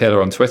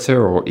SYTaylor on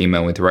Twitter or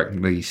email me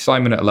directly,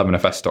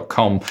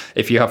 simon@11fs.com,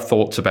 if you have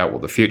thoughts about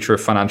what the future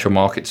of financial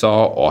markets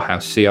are or how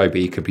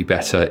CIB could be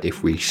better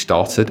if we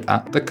started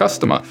at the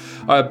customer.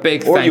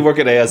 You work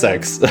at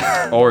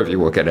ASX. Or if you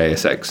work at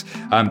ASX.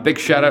 Big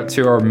shout out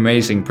to our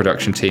amazing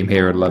production team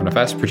here at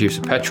 11FS,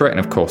 producer Petra, and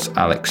of course,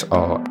 Alex,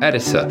 our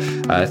editor.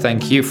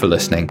 Thank you for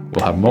listening.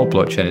 We'll have more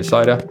Blockchain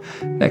Insider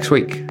next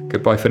week.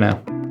 Goodbye for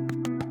now.